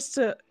just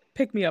to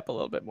pick me up a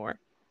little bit more.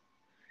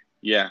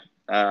 Yeah,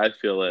 I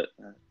feel it.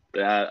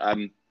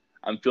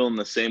 I'm feeling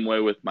the same way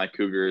with my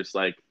Cougars.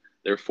 Like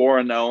they're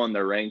 4-0 and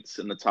they're ranked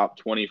in the top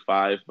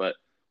 25, but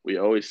we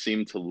always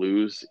seem to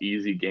lose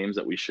easy games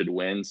that we should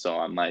win. So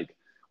I'm like,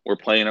 we're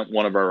playing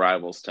one of our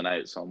rivals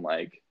tonight. So I'm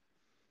like,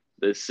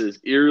 this is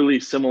eerily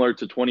similar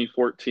to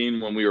 2014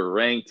 when we were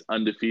ranked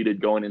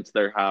undefeated going into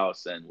their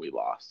house and we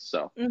lost.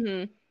 So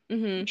Mhm. I'm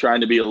Mhm.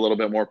 trying to be a little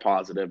bit more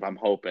positive. I'm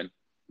hoping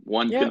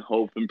one can Yep.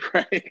 hope and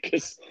pray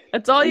because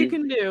That's all you we've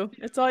can do.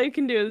 It's all you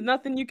can do. There's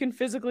nothing you can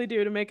physically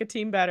do to make a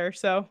team better.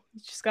 So you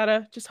just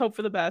gotta just hope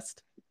for the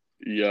best.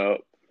 yeah.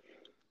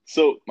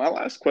 So my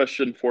last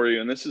question for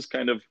you, and this is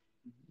kind of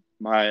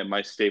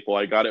my staple.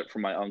 I got it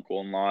from my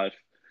uncle-in-law.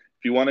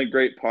 If you want a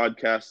great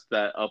podcast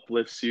that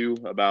uplifts you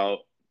about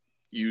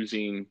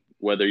using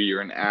whether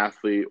you're an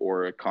athlete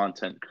or a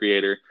content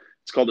creator,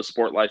 it's called the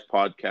Sport Life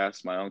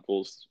Podcast. My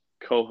uncle's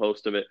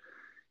co-host of it.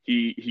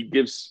 He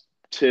gives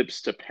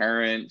tips to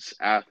parents,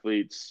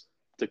 athletes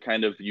to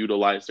kind of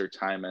utilize their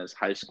time as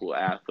high school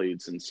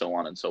athletes and so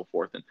on and so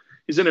forth. And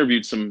he's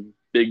interviewed some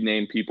big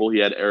name people. He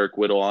had Eric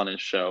Whittle on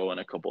his show and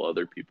a couple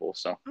other people.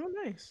 So Oh,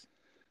 nice.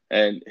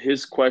 and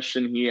his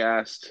question he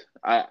asked,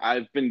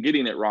 I've been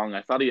getting it wrong.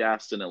 I thought he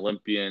asked an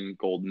Olympian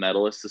gold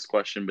medalist this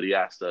question, but he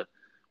asked a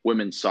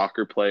women's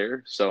soccer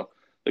player. So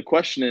the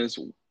question is,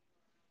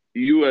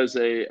 you as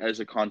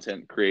a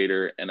content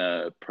creator in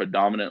a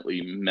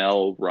predominantly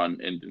male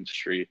run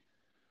industry,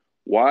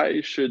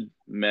 why should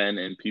men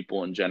and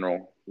people in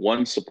general,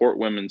 one, support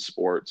women's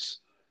sports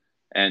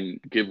and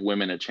give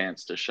women a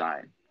chance to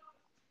shine?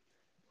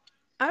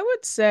 I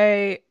would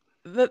say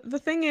the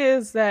thing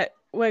is that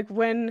like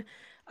when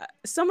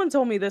someone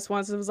told me this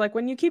once, it was like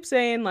when you keep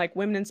saying like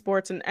women in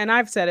sports, and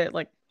I've said it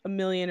like a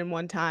million and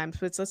one times,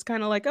 but it's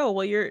kind of like, oh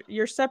well,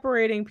 you're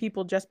separating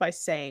people just by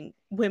saying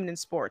women in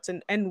sports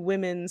and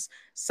women's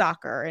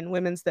soccer and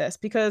women's this,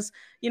 because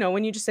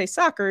when you just say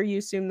soccer, you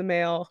assume the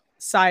male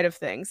side of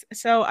things.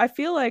 So I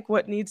feel like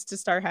what needs to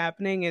start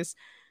happening is,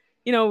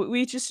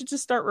 we just should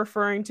just start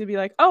referring to be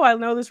like, oh, I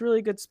know this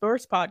really good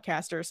sports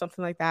podcaster or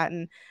something like that.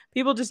 And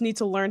people just need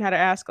to learn how to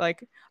ask,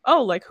 like,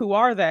 oh, like, who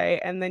are they?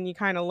 And then you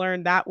kind of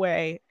learn that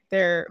way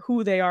they're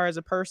who they are as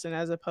a person,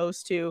 as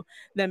opposed to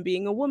them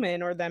being a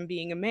woman or them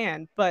being a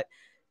man. But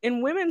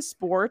in women's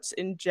sports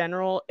in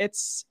general,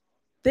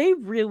 they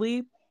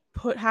really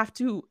have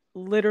to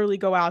literally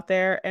go out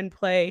there and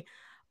play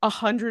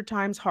 100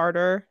 times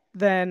harder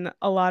than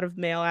a lot of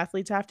male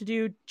athletes have to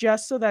do,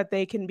 just so that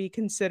they can be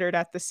considered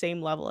at the same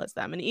level as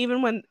them. And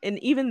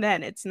even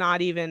then, it's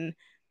not even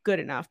good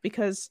enough,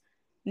 because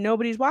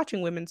nobody's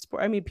watching women's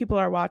sport. I mean, people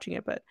are watching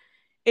it, but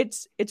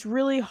it's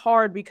really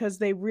hard, because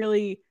they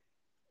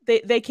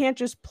can't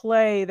just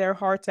play their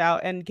hearts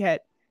out and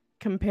get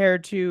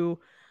compared to,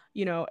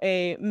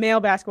 a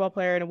male basketball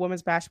player and a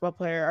women's basketball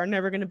player are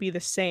never going to be the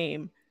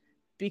same,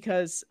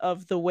 because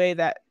of the way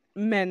that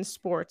men's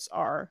sports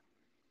are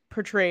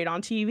portrayed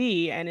on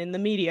TV and in the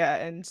media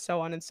and so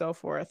on and so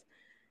forth.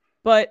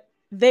 But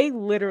they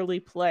literally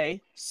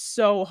play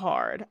so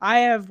hard. I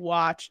have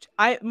watched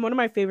I One of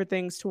my favorite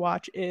things to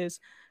watch is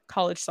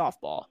college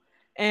softball.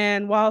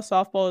 And while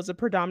softball is a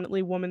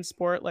predominantly women's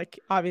sport, like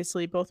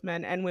obviously both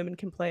men and women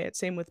can play it,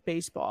 same with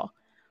baseball.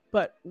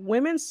 But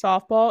women's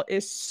softball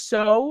is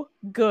so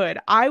good.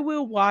 I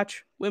will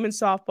watch women's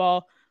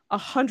softball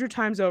 100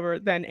 times over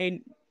than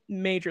a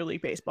major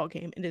league baseball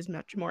game. It is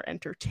much more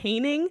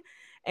entertaining,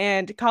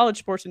 and college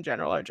sports in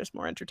general are just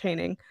more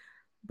entertaining.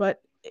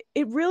 But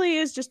it really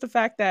is just the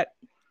fact that,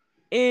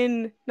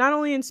 in not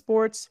only in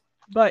sports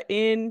but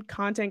in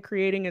content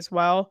creating as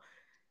well,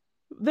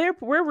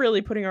 we're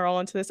really putting our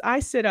all into this. I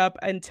sit up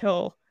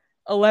until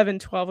 11,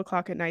 12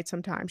 o'clock at night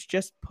sometimes,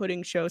 just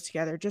putting shows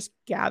together, just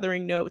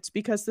gathering notes,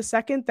 because the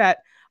second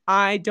that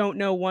I don't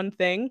know one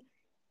thing,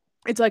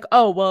 it's like,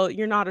 oh well,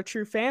 you're not a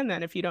true fan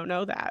then if you don't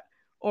know that.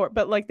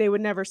 But like, they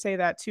would never say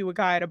that to a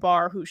guy at a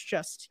bar who's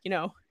just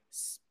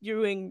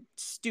spewing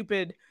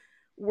stupid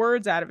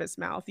words out of his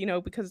mouth,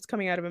 because it's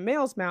coming out of a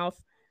male's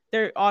mouth.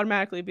 They're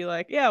automatically be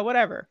like, yeah,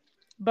 whatever.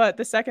 But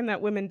the second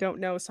that women don't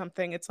know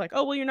something, it's like,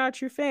 oh well, you're not a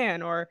true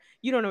fan, or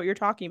you don't know what you're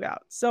talking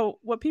about. So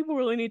what people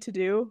really need to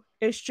do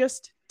is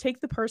just take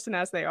the person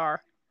as they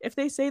are. If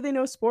they say they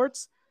know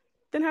sports,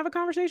 then have a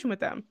conversation with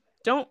them.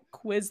 Don't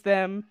quiz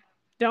them.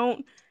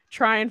 Don't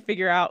try and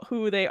figure out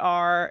who they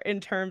are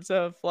in terms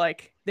of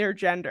like their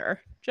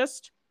gender.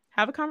 Just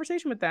have a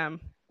conversation with them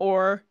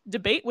or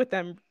debate with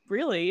them.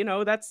 Really,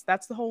 that's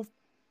the whole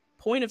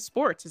point of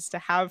sports, is to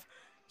have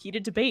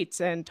heated debates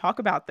and talk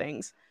about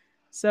things.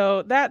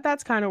 So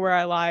that's kind of where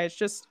I lie. It's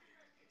just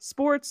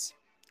sports,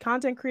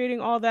 content creating,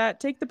 all that.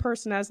 Take the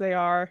person as they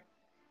are.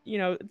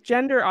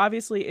 Gender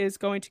obviously is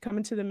going to come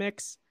into the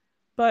mix,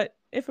 but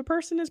if a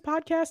person is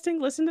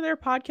podcasting, listen to their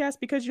podcast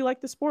because you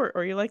like the sport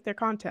or you like their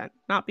content,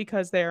 not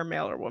because they are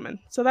male or woman.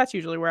 So that's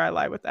usually where I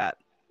lie with that.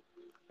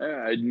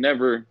 I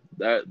never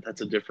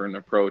that's a different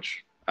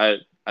approach.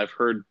 I've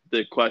heard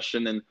the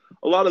question, and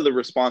a lot of the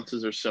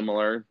responses are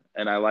similar,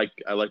 and I like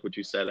what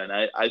you said, and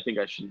I think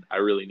I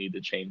really need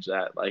to change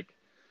that. Like,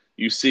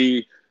 you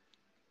see,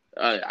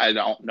 I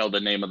don't know the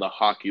name of the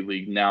hockey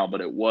league now,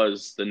 but it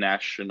was the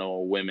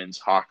National Women's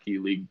Hockey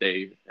League.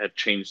 They have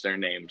changed their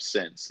name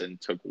since and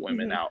took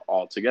women Mm-hmm. out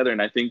altogether,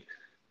 and I think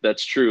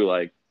that's true.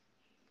 Like,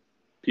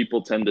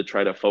 people tend to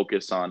try to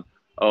focus on,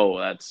 oh,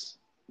 that's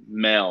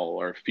male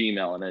or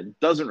female, and it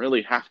doesn't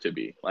really have to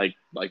be. Like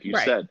you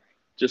Right. said,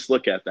 just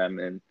look at them.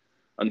 And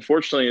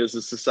unfortunately, as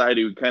a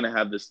society, we kind of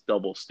have this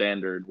double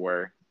standard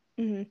where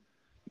Mm-hmm.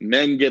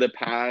 men get a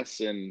pass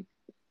and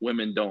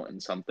women don't in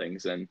some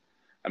things. And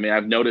I mean,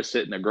 I've noticed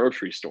it in a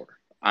grocery store.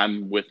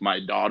 I'm with my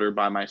daughter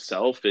by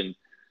myself, and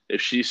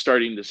if she's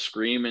starting to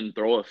scream and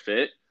throw a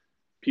fit,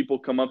 people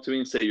come up to me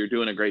and say, "You're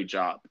doing a great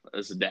job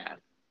as a dad."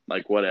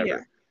 Like, Yeah.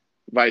 whatever.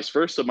 Vice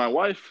versa, my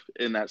wife,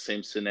 in that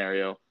same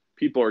scenario,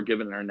 people are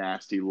giving her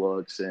nasty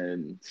looks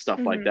and stuff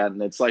like Mm-hmm. that,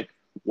 and it's like,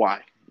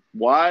 why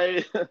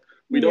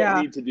we don't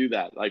Yeah. need to do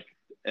that. Like,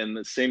 and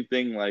the same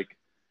thing, like,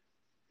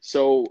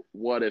 so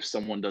what if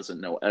someone doesn't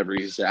know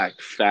every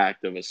exact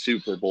fact of a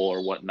Super Bowl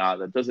or whatnot?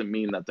 That doesn't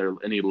mean that they're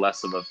any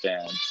less of a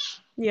fan.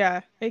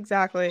 Yeah,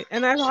 exactly.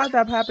 And I've had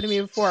that happen to me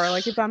before.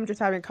 Like, if I'm just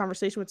having a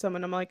conversation with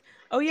someone, I'm like,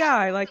 "Oh yeah,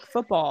 I like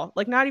football."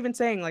 Like, not even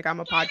saying like I'm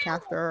a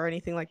podcaster or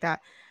anything like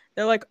that.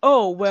 They're like,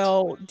 "Oh,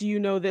 well, do you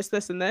know this,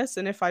 this, and this?"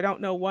 And if I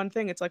don't know one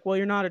thing, it's like, "Well,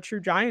 you're not a true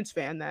Giants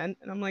fan then."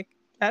 And I'm like,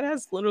 that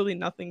has literally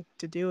nothing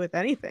to do with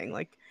anything.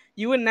 Like,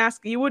 you wouldn't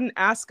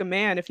ask a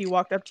man if he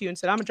walked up to you and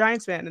said, "I'm a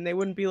Giants fan," and they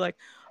wouldn't be like,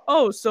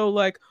 "Oh, so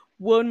like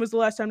when was the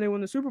last time they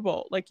won the Super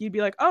Bowl?" Like, you'd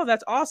be like, "Oh,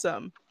 that's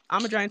awesome.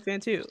 I'm a Giants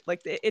fan too."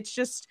 Like, it's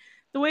just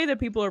the way that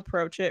people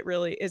approach it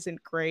really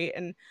isn't great.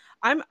 And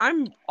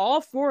I'm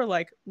all for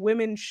like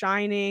women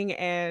shining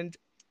and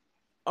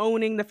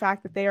owning the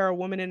fact that they are a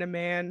woman in a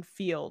man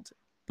field,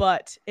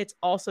 but it's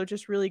also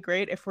just really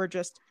great if we're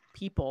just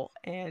people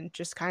and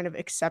just kind of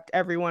accept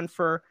everyone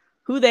for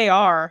who they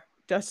are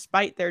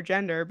despite their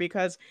gender,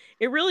 because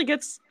it really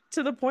gets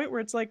to the point where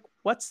it's like,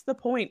 what's the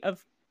point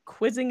of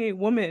quizzing a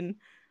woman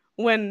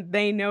when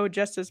they know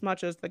just as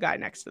much as the guy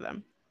next to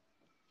them?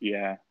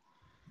 Yeah.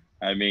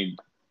 I mean,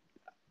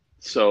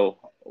 so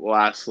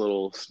last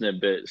little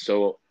snippet.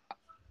 So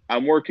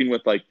I'm working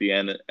with like the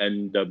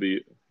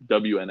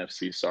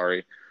WNFC.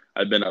 Sorry,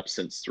 I've been up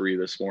since 3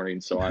 this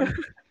morning, so It's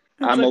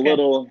I'm a okay.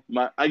 little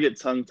I get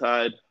tongue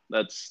tied.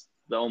 That's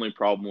the only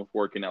problem with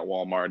working at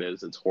Walmart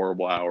is it's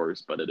horrible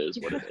hours, but it is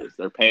what it is.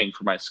 They're paying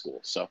for my school,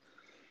 so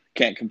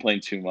can't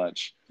complain too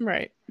much.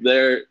 Right.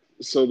 There,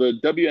 so the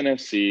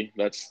WNFC,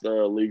 that's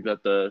the league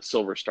that the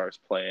Silver Stars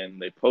play in.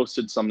 They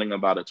posted something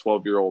about a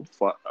 12-year-old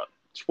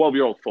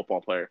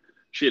football player.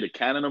 She had a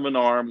cannon of an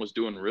arm, was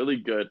doing really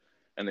good,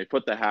 and they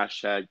put the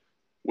hashtag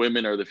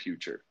 "Women are the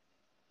future."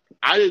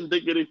 I didn't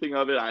think anything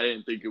of it. I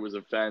didn't think it was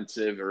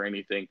offensive or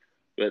anything,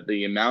 but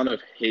the amount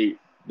of hate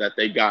that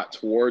they got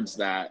towards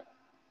that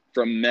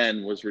from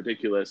men was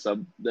ridiculous.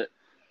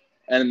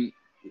 And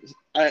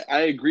I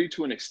agree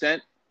to an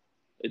extent.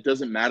 It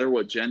doesn't matter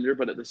what gender,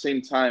 but at the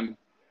same time,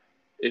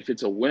 if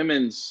it's a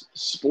women's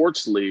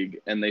sports league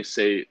and they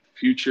say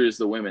future is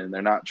the women,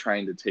 they're not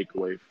trying to take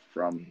away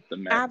from the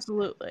men.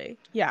 Absolutely.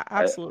 Yeah,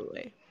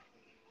 absolutely.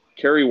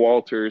 Carrie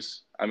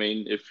Walters, I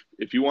mean,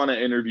 if you want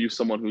to interview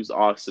someone who's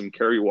awesome,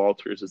 Carrie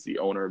Walters is the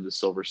owner of the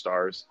Silver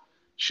Stars.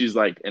 She's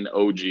like an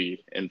OG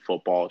in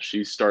football.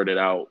 She started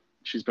out,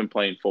 she's been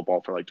playing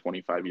football for like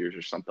 25 years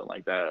or something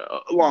like that,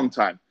 a long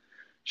time.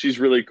 She's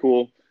really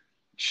cool.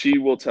 She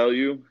will tell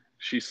you,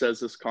 she says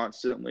this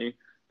constantly,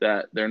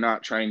 that they're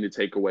not trying to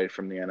take away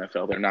from the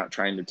NFL. They're not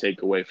trying to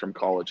take away from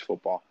college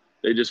football.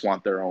 They just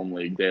want their own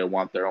league. They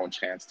want their own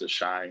chance to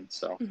shine.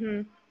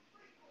 Hmm.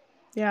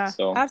 Yeah,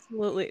 So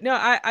absolutely. No,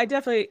 I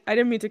definitely, I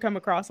didn't mean to come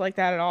across like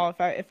that at all.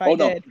 If I oh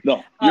no, did,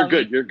 no, you're um,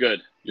 good. You're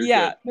good. You're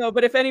yeah, good. no,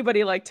 but if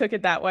anybody like took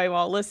it that way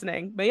while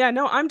listening, but yeah,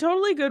 no, I'm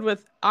totally good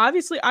with.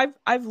 Obviously,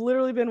 I've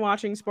literally been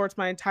watching sports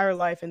my entire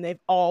life, and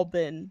they've all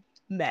been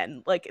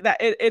men. Like that,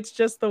 it's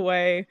just the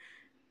way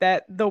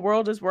that the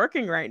world is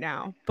working right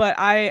now. But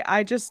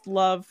I just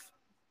love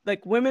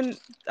like women.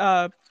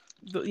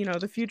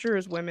 The future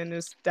is women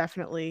is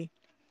definitely,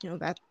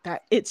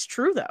 that it's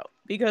true though,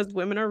 because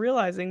women are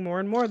realizing more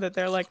and more that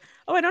they're like,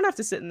 oh, I don't have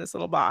to sit in this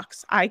little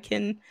box. I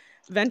can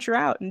venture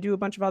out and do a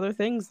bunch of other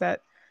things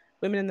that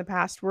women in the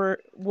past were,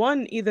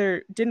 one,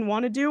 either didn't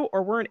want to do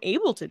or weren't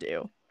able to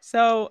do.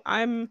 So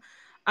I'm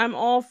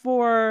all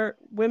for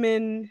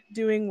women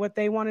doing what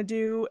they want to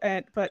do,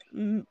 and but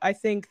I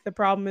think the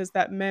problem is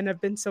that men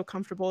have been so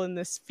comfortable in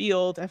this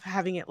field of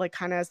having it like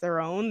kind of as their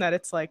own, that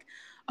it's like,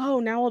 oh,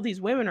 now all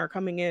these women are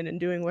coming in and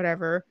doing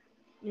whatever.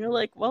 You're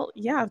like, well,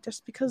 yeah,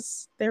 just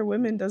because they're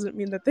women doesn't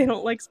mean that they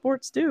don't like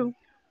sports too.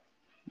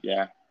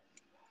 Yeah.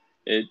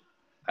 It.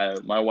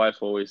 My wife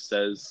always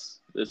says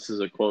this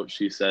is a quote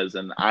she says,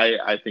 and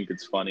I think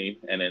it's funny,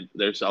 and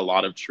there's a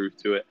lot of truth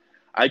to it.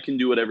 I can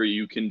do whatever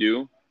you can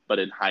do, but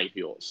in high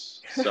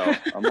heels. So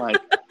I'm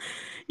like,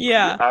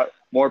 Yeah.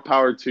 more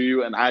power to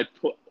you. And I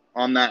put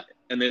on that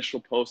initial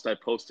post, I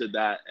posted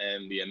that,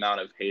 and the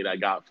amount of hate I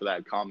got for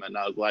that comment,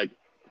 I was like,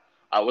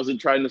 I wasn't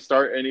trying to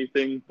start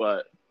anything,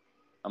 but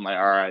I'm like,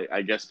 all right,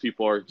 I guess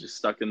people are just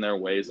stuck in their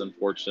ways,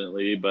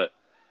 unfortunately, but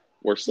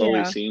we're slowly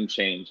Yeah. seeing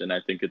change. And I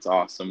think it's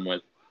awesome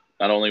with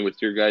not only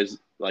with your guys,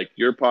 like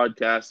your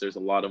podcast, there's a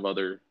lot of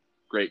other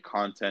great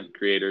content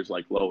creators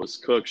like Lois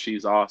Cook.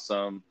 She's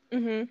awesome.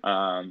 Hmm.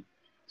 Um,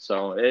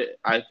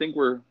 I think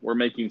we're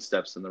making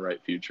steps in the right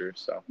future.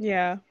 So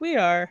Yeah, we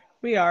are.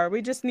 We are.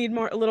 We just need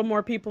a little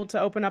more people to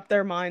open up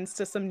their minds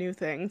to some new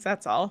things.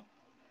 That's all.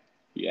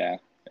 yeah,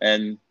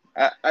 and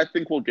I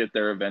think we'll get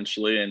there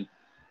eventually. And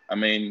I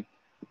mean,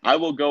 I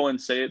will go and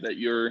say it that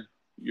you're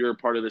a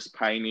part of this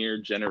pioneer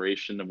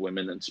generation of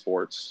women in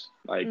sports.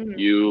 Like Hmm.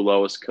 you,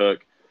 Lois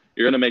Cook,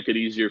 you're gonna make it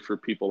easier for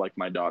people like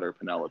my daughter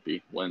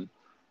Penelope when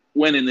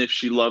and if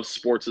she loves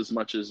sports as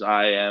much as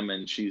I am,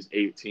 and she's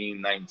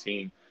 18,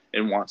 19,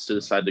 and wants to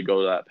decide to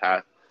go that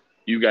path.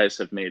 You guys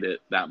have made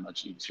it that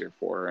much easier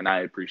for her, and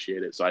I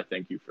appreciate it. So I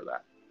thank you for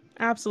that.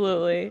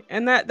 Absolutely.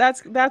 And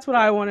that's what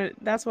I want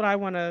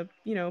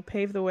to,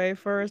 pave the way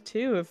for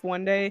too. If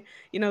one day,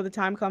 the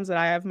time comes that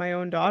I have my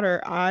own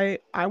daughter, I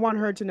want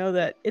her to know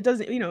that it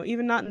doesn't,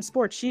 even not in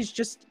sports, she's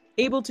just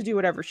able to do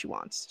whatever she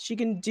wants. She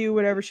can do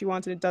whatever she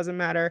wants, and it doesn't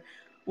matter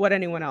what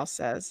anyone else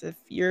says. If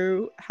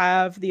you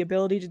have the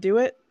ability to do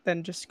it,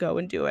 then just go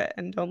and do it,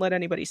 and don't let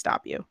anybody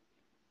stop you.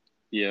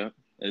 Yeah,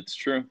 it's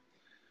true.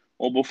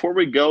 Well, before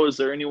we go, is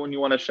there anyone you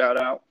want to shout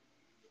out?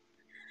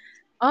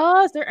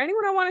 Is there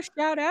anyone I want to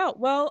shout out?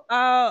 Well,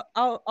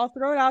 I'll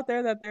throw it out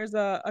there that there's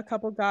a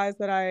couple guys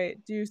that I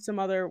do some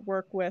other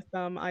work with.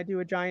 I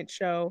do a giant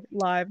show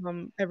live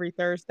every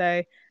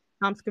Thursday.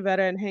 Tom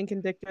Scavetta and Hank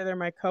and Dictor, they're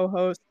my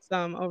co-hosts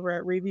over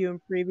at Review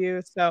and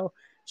Preview. So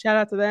shout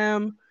out to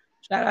them.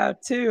 Shout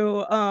out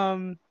to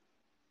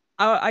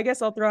I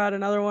guess I'll throw out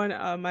another one.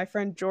 My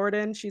friend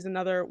Jordan, she's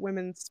another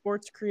women's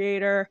sports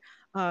creator.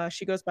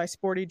 She goes by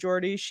Sporty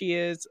Jordy. She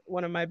is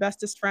one of my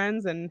bestest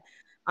friends, and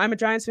I'm a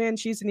Giants fan,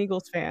 she's an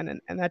Eagles fan,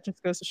 and that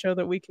just goes to show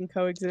that we can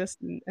coexist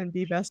and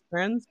be best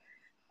friends.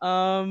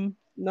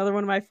 Another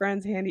one of my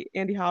friends,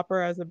 Andy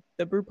Hopper, has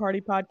the Brew Party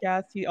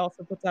podcast. He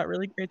also puts out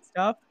really great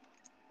stuff.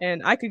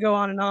 And I could go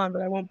on and on,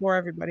 but I won't bore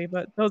everybody.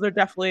 But those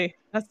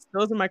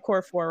are my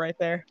core four right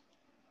there.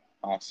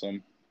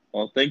 Awesome.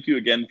 Well, thank you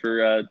again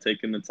for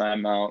taking the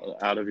time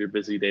out of your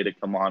busy day to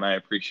come on. I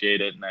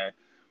appreciate it, and I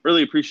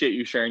really appreciate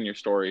you sharing your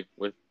story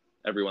with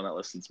everyone that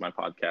listens to my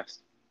podcast.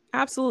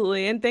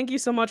 Absolutely. And thank you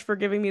so much for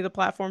giving me the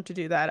platform to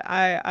do that.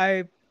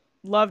 I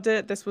loved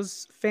it. This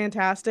was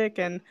fantastic.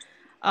 And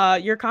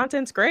your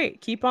content's great.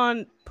 Keep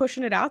on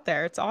pushing it out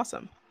there. It's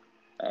awesome.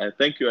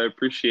 Thank you. I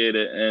appreciate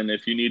it. And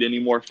if you need any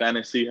more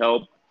fantasy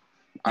help,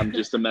 I'm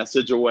just a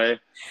message away.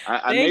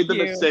 I Thank made the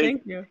you. mistake.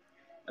 Thank you.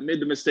 I made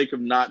the mistake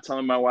of not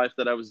telling my wife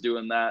that I was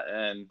doing that,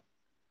 and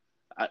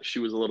she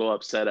was a little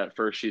upset at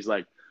first. She's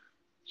like,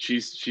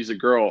 she's a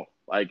girl,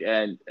 like,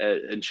 and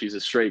she's a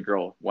straight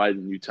girl. Why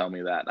didn't you tell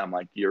me that? And I'm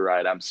like, you're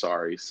right. I'm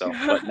sorry. So,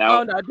 but now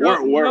Oh no,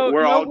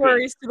 we're no all good.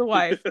 worries to the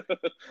wife.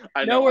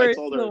 I No know. I worries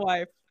told to the her,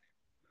 wife.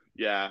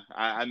 yeah,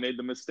 I made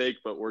the mistake,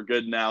 but we're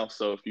good now.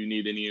 So if you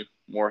need any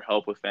more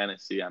help with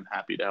fantasy, I'm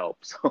happy to help.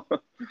 So,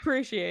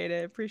 Appreciate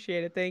it.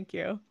 Appreciate it. Thank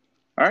you.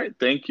 all right,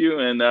 thank you,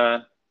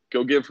 and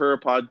go give her a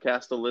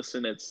podcast a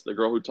listen. It's The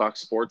Girl Who Talks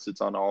Sports.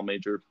 It's on all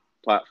major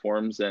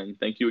platforms. And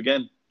thank you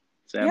again,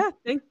 Sam.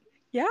 Yeah,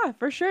 yeah,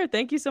 for sure.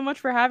 Thank you so much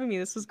for having me.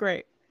 This was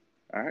great.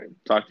 All right,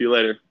 talk to you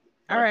later.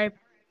 All Bye. right.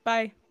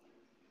 Bye.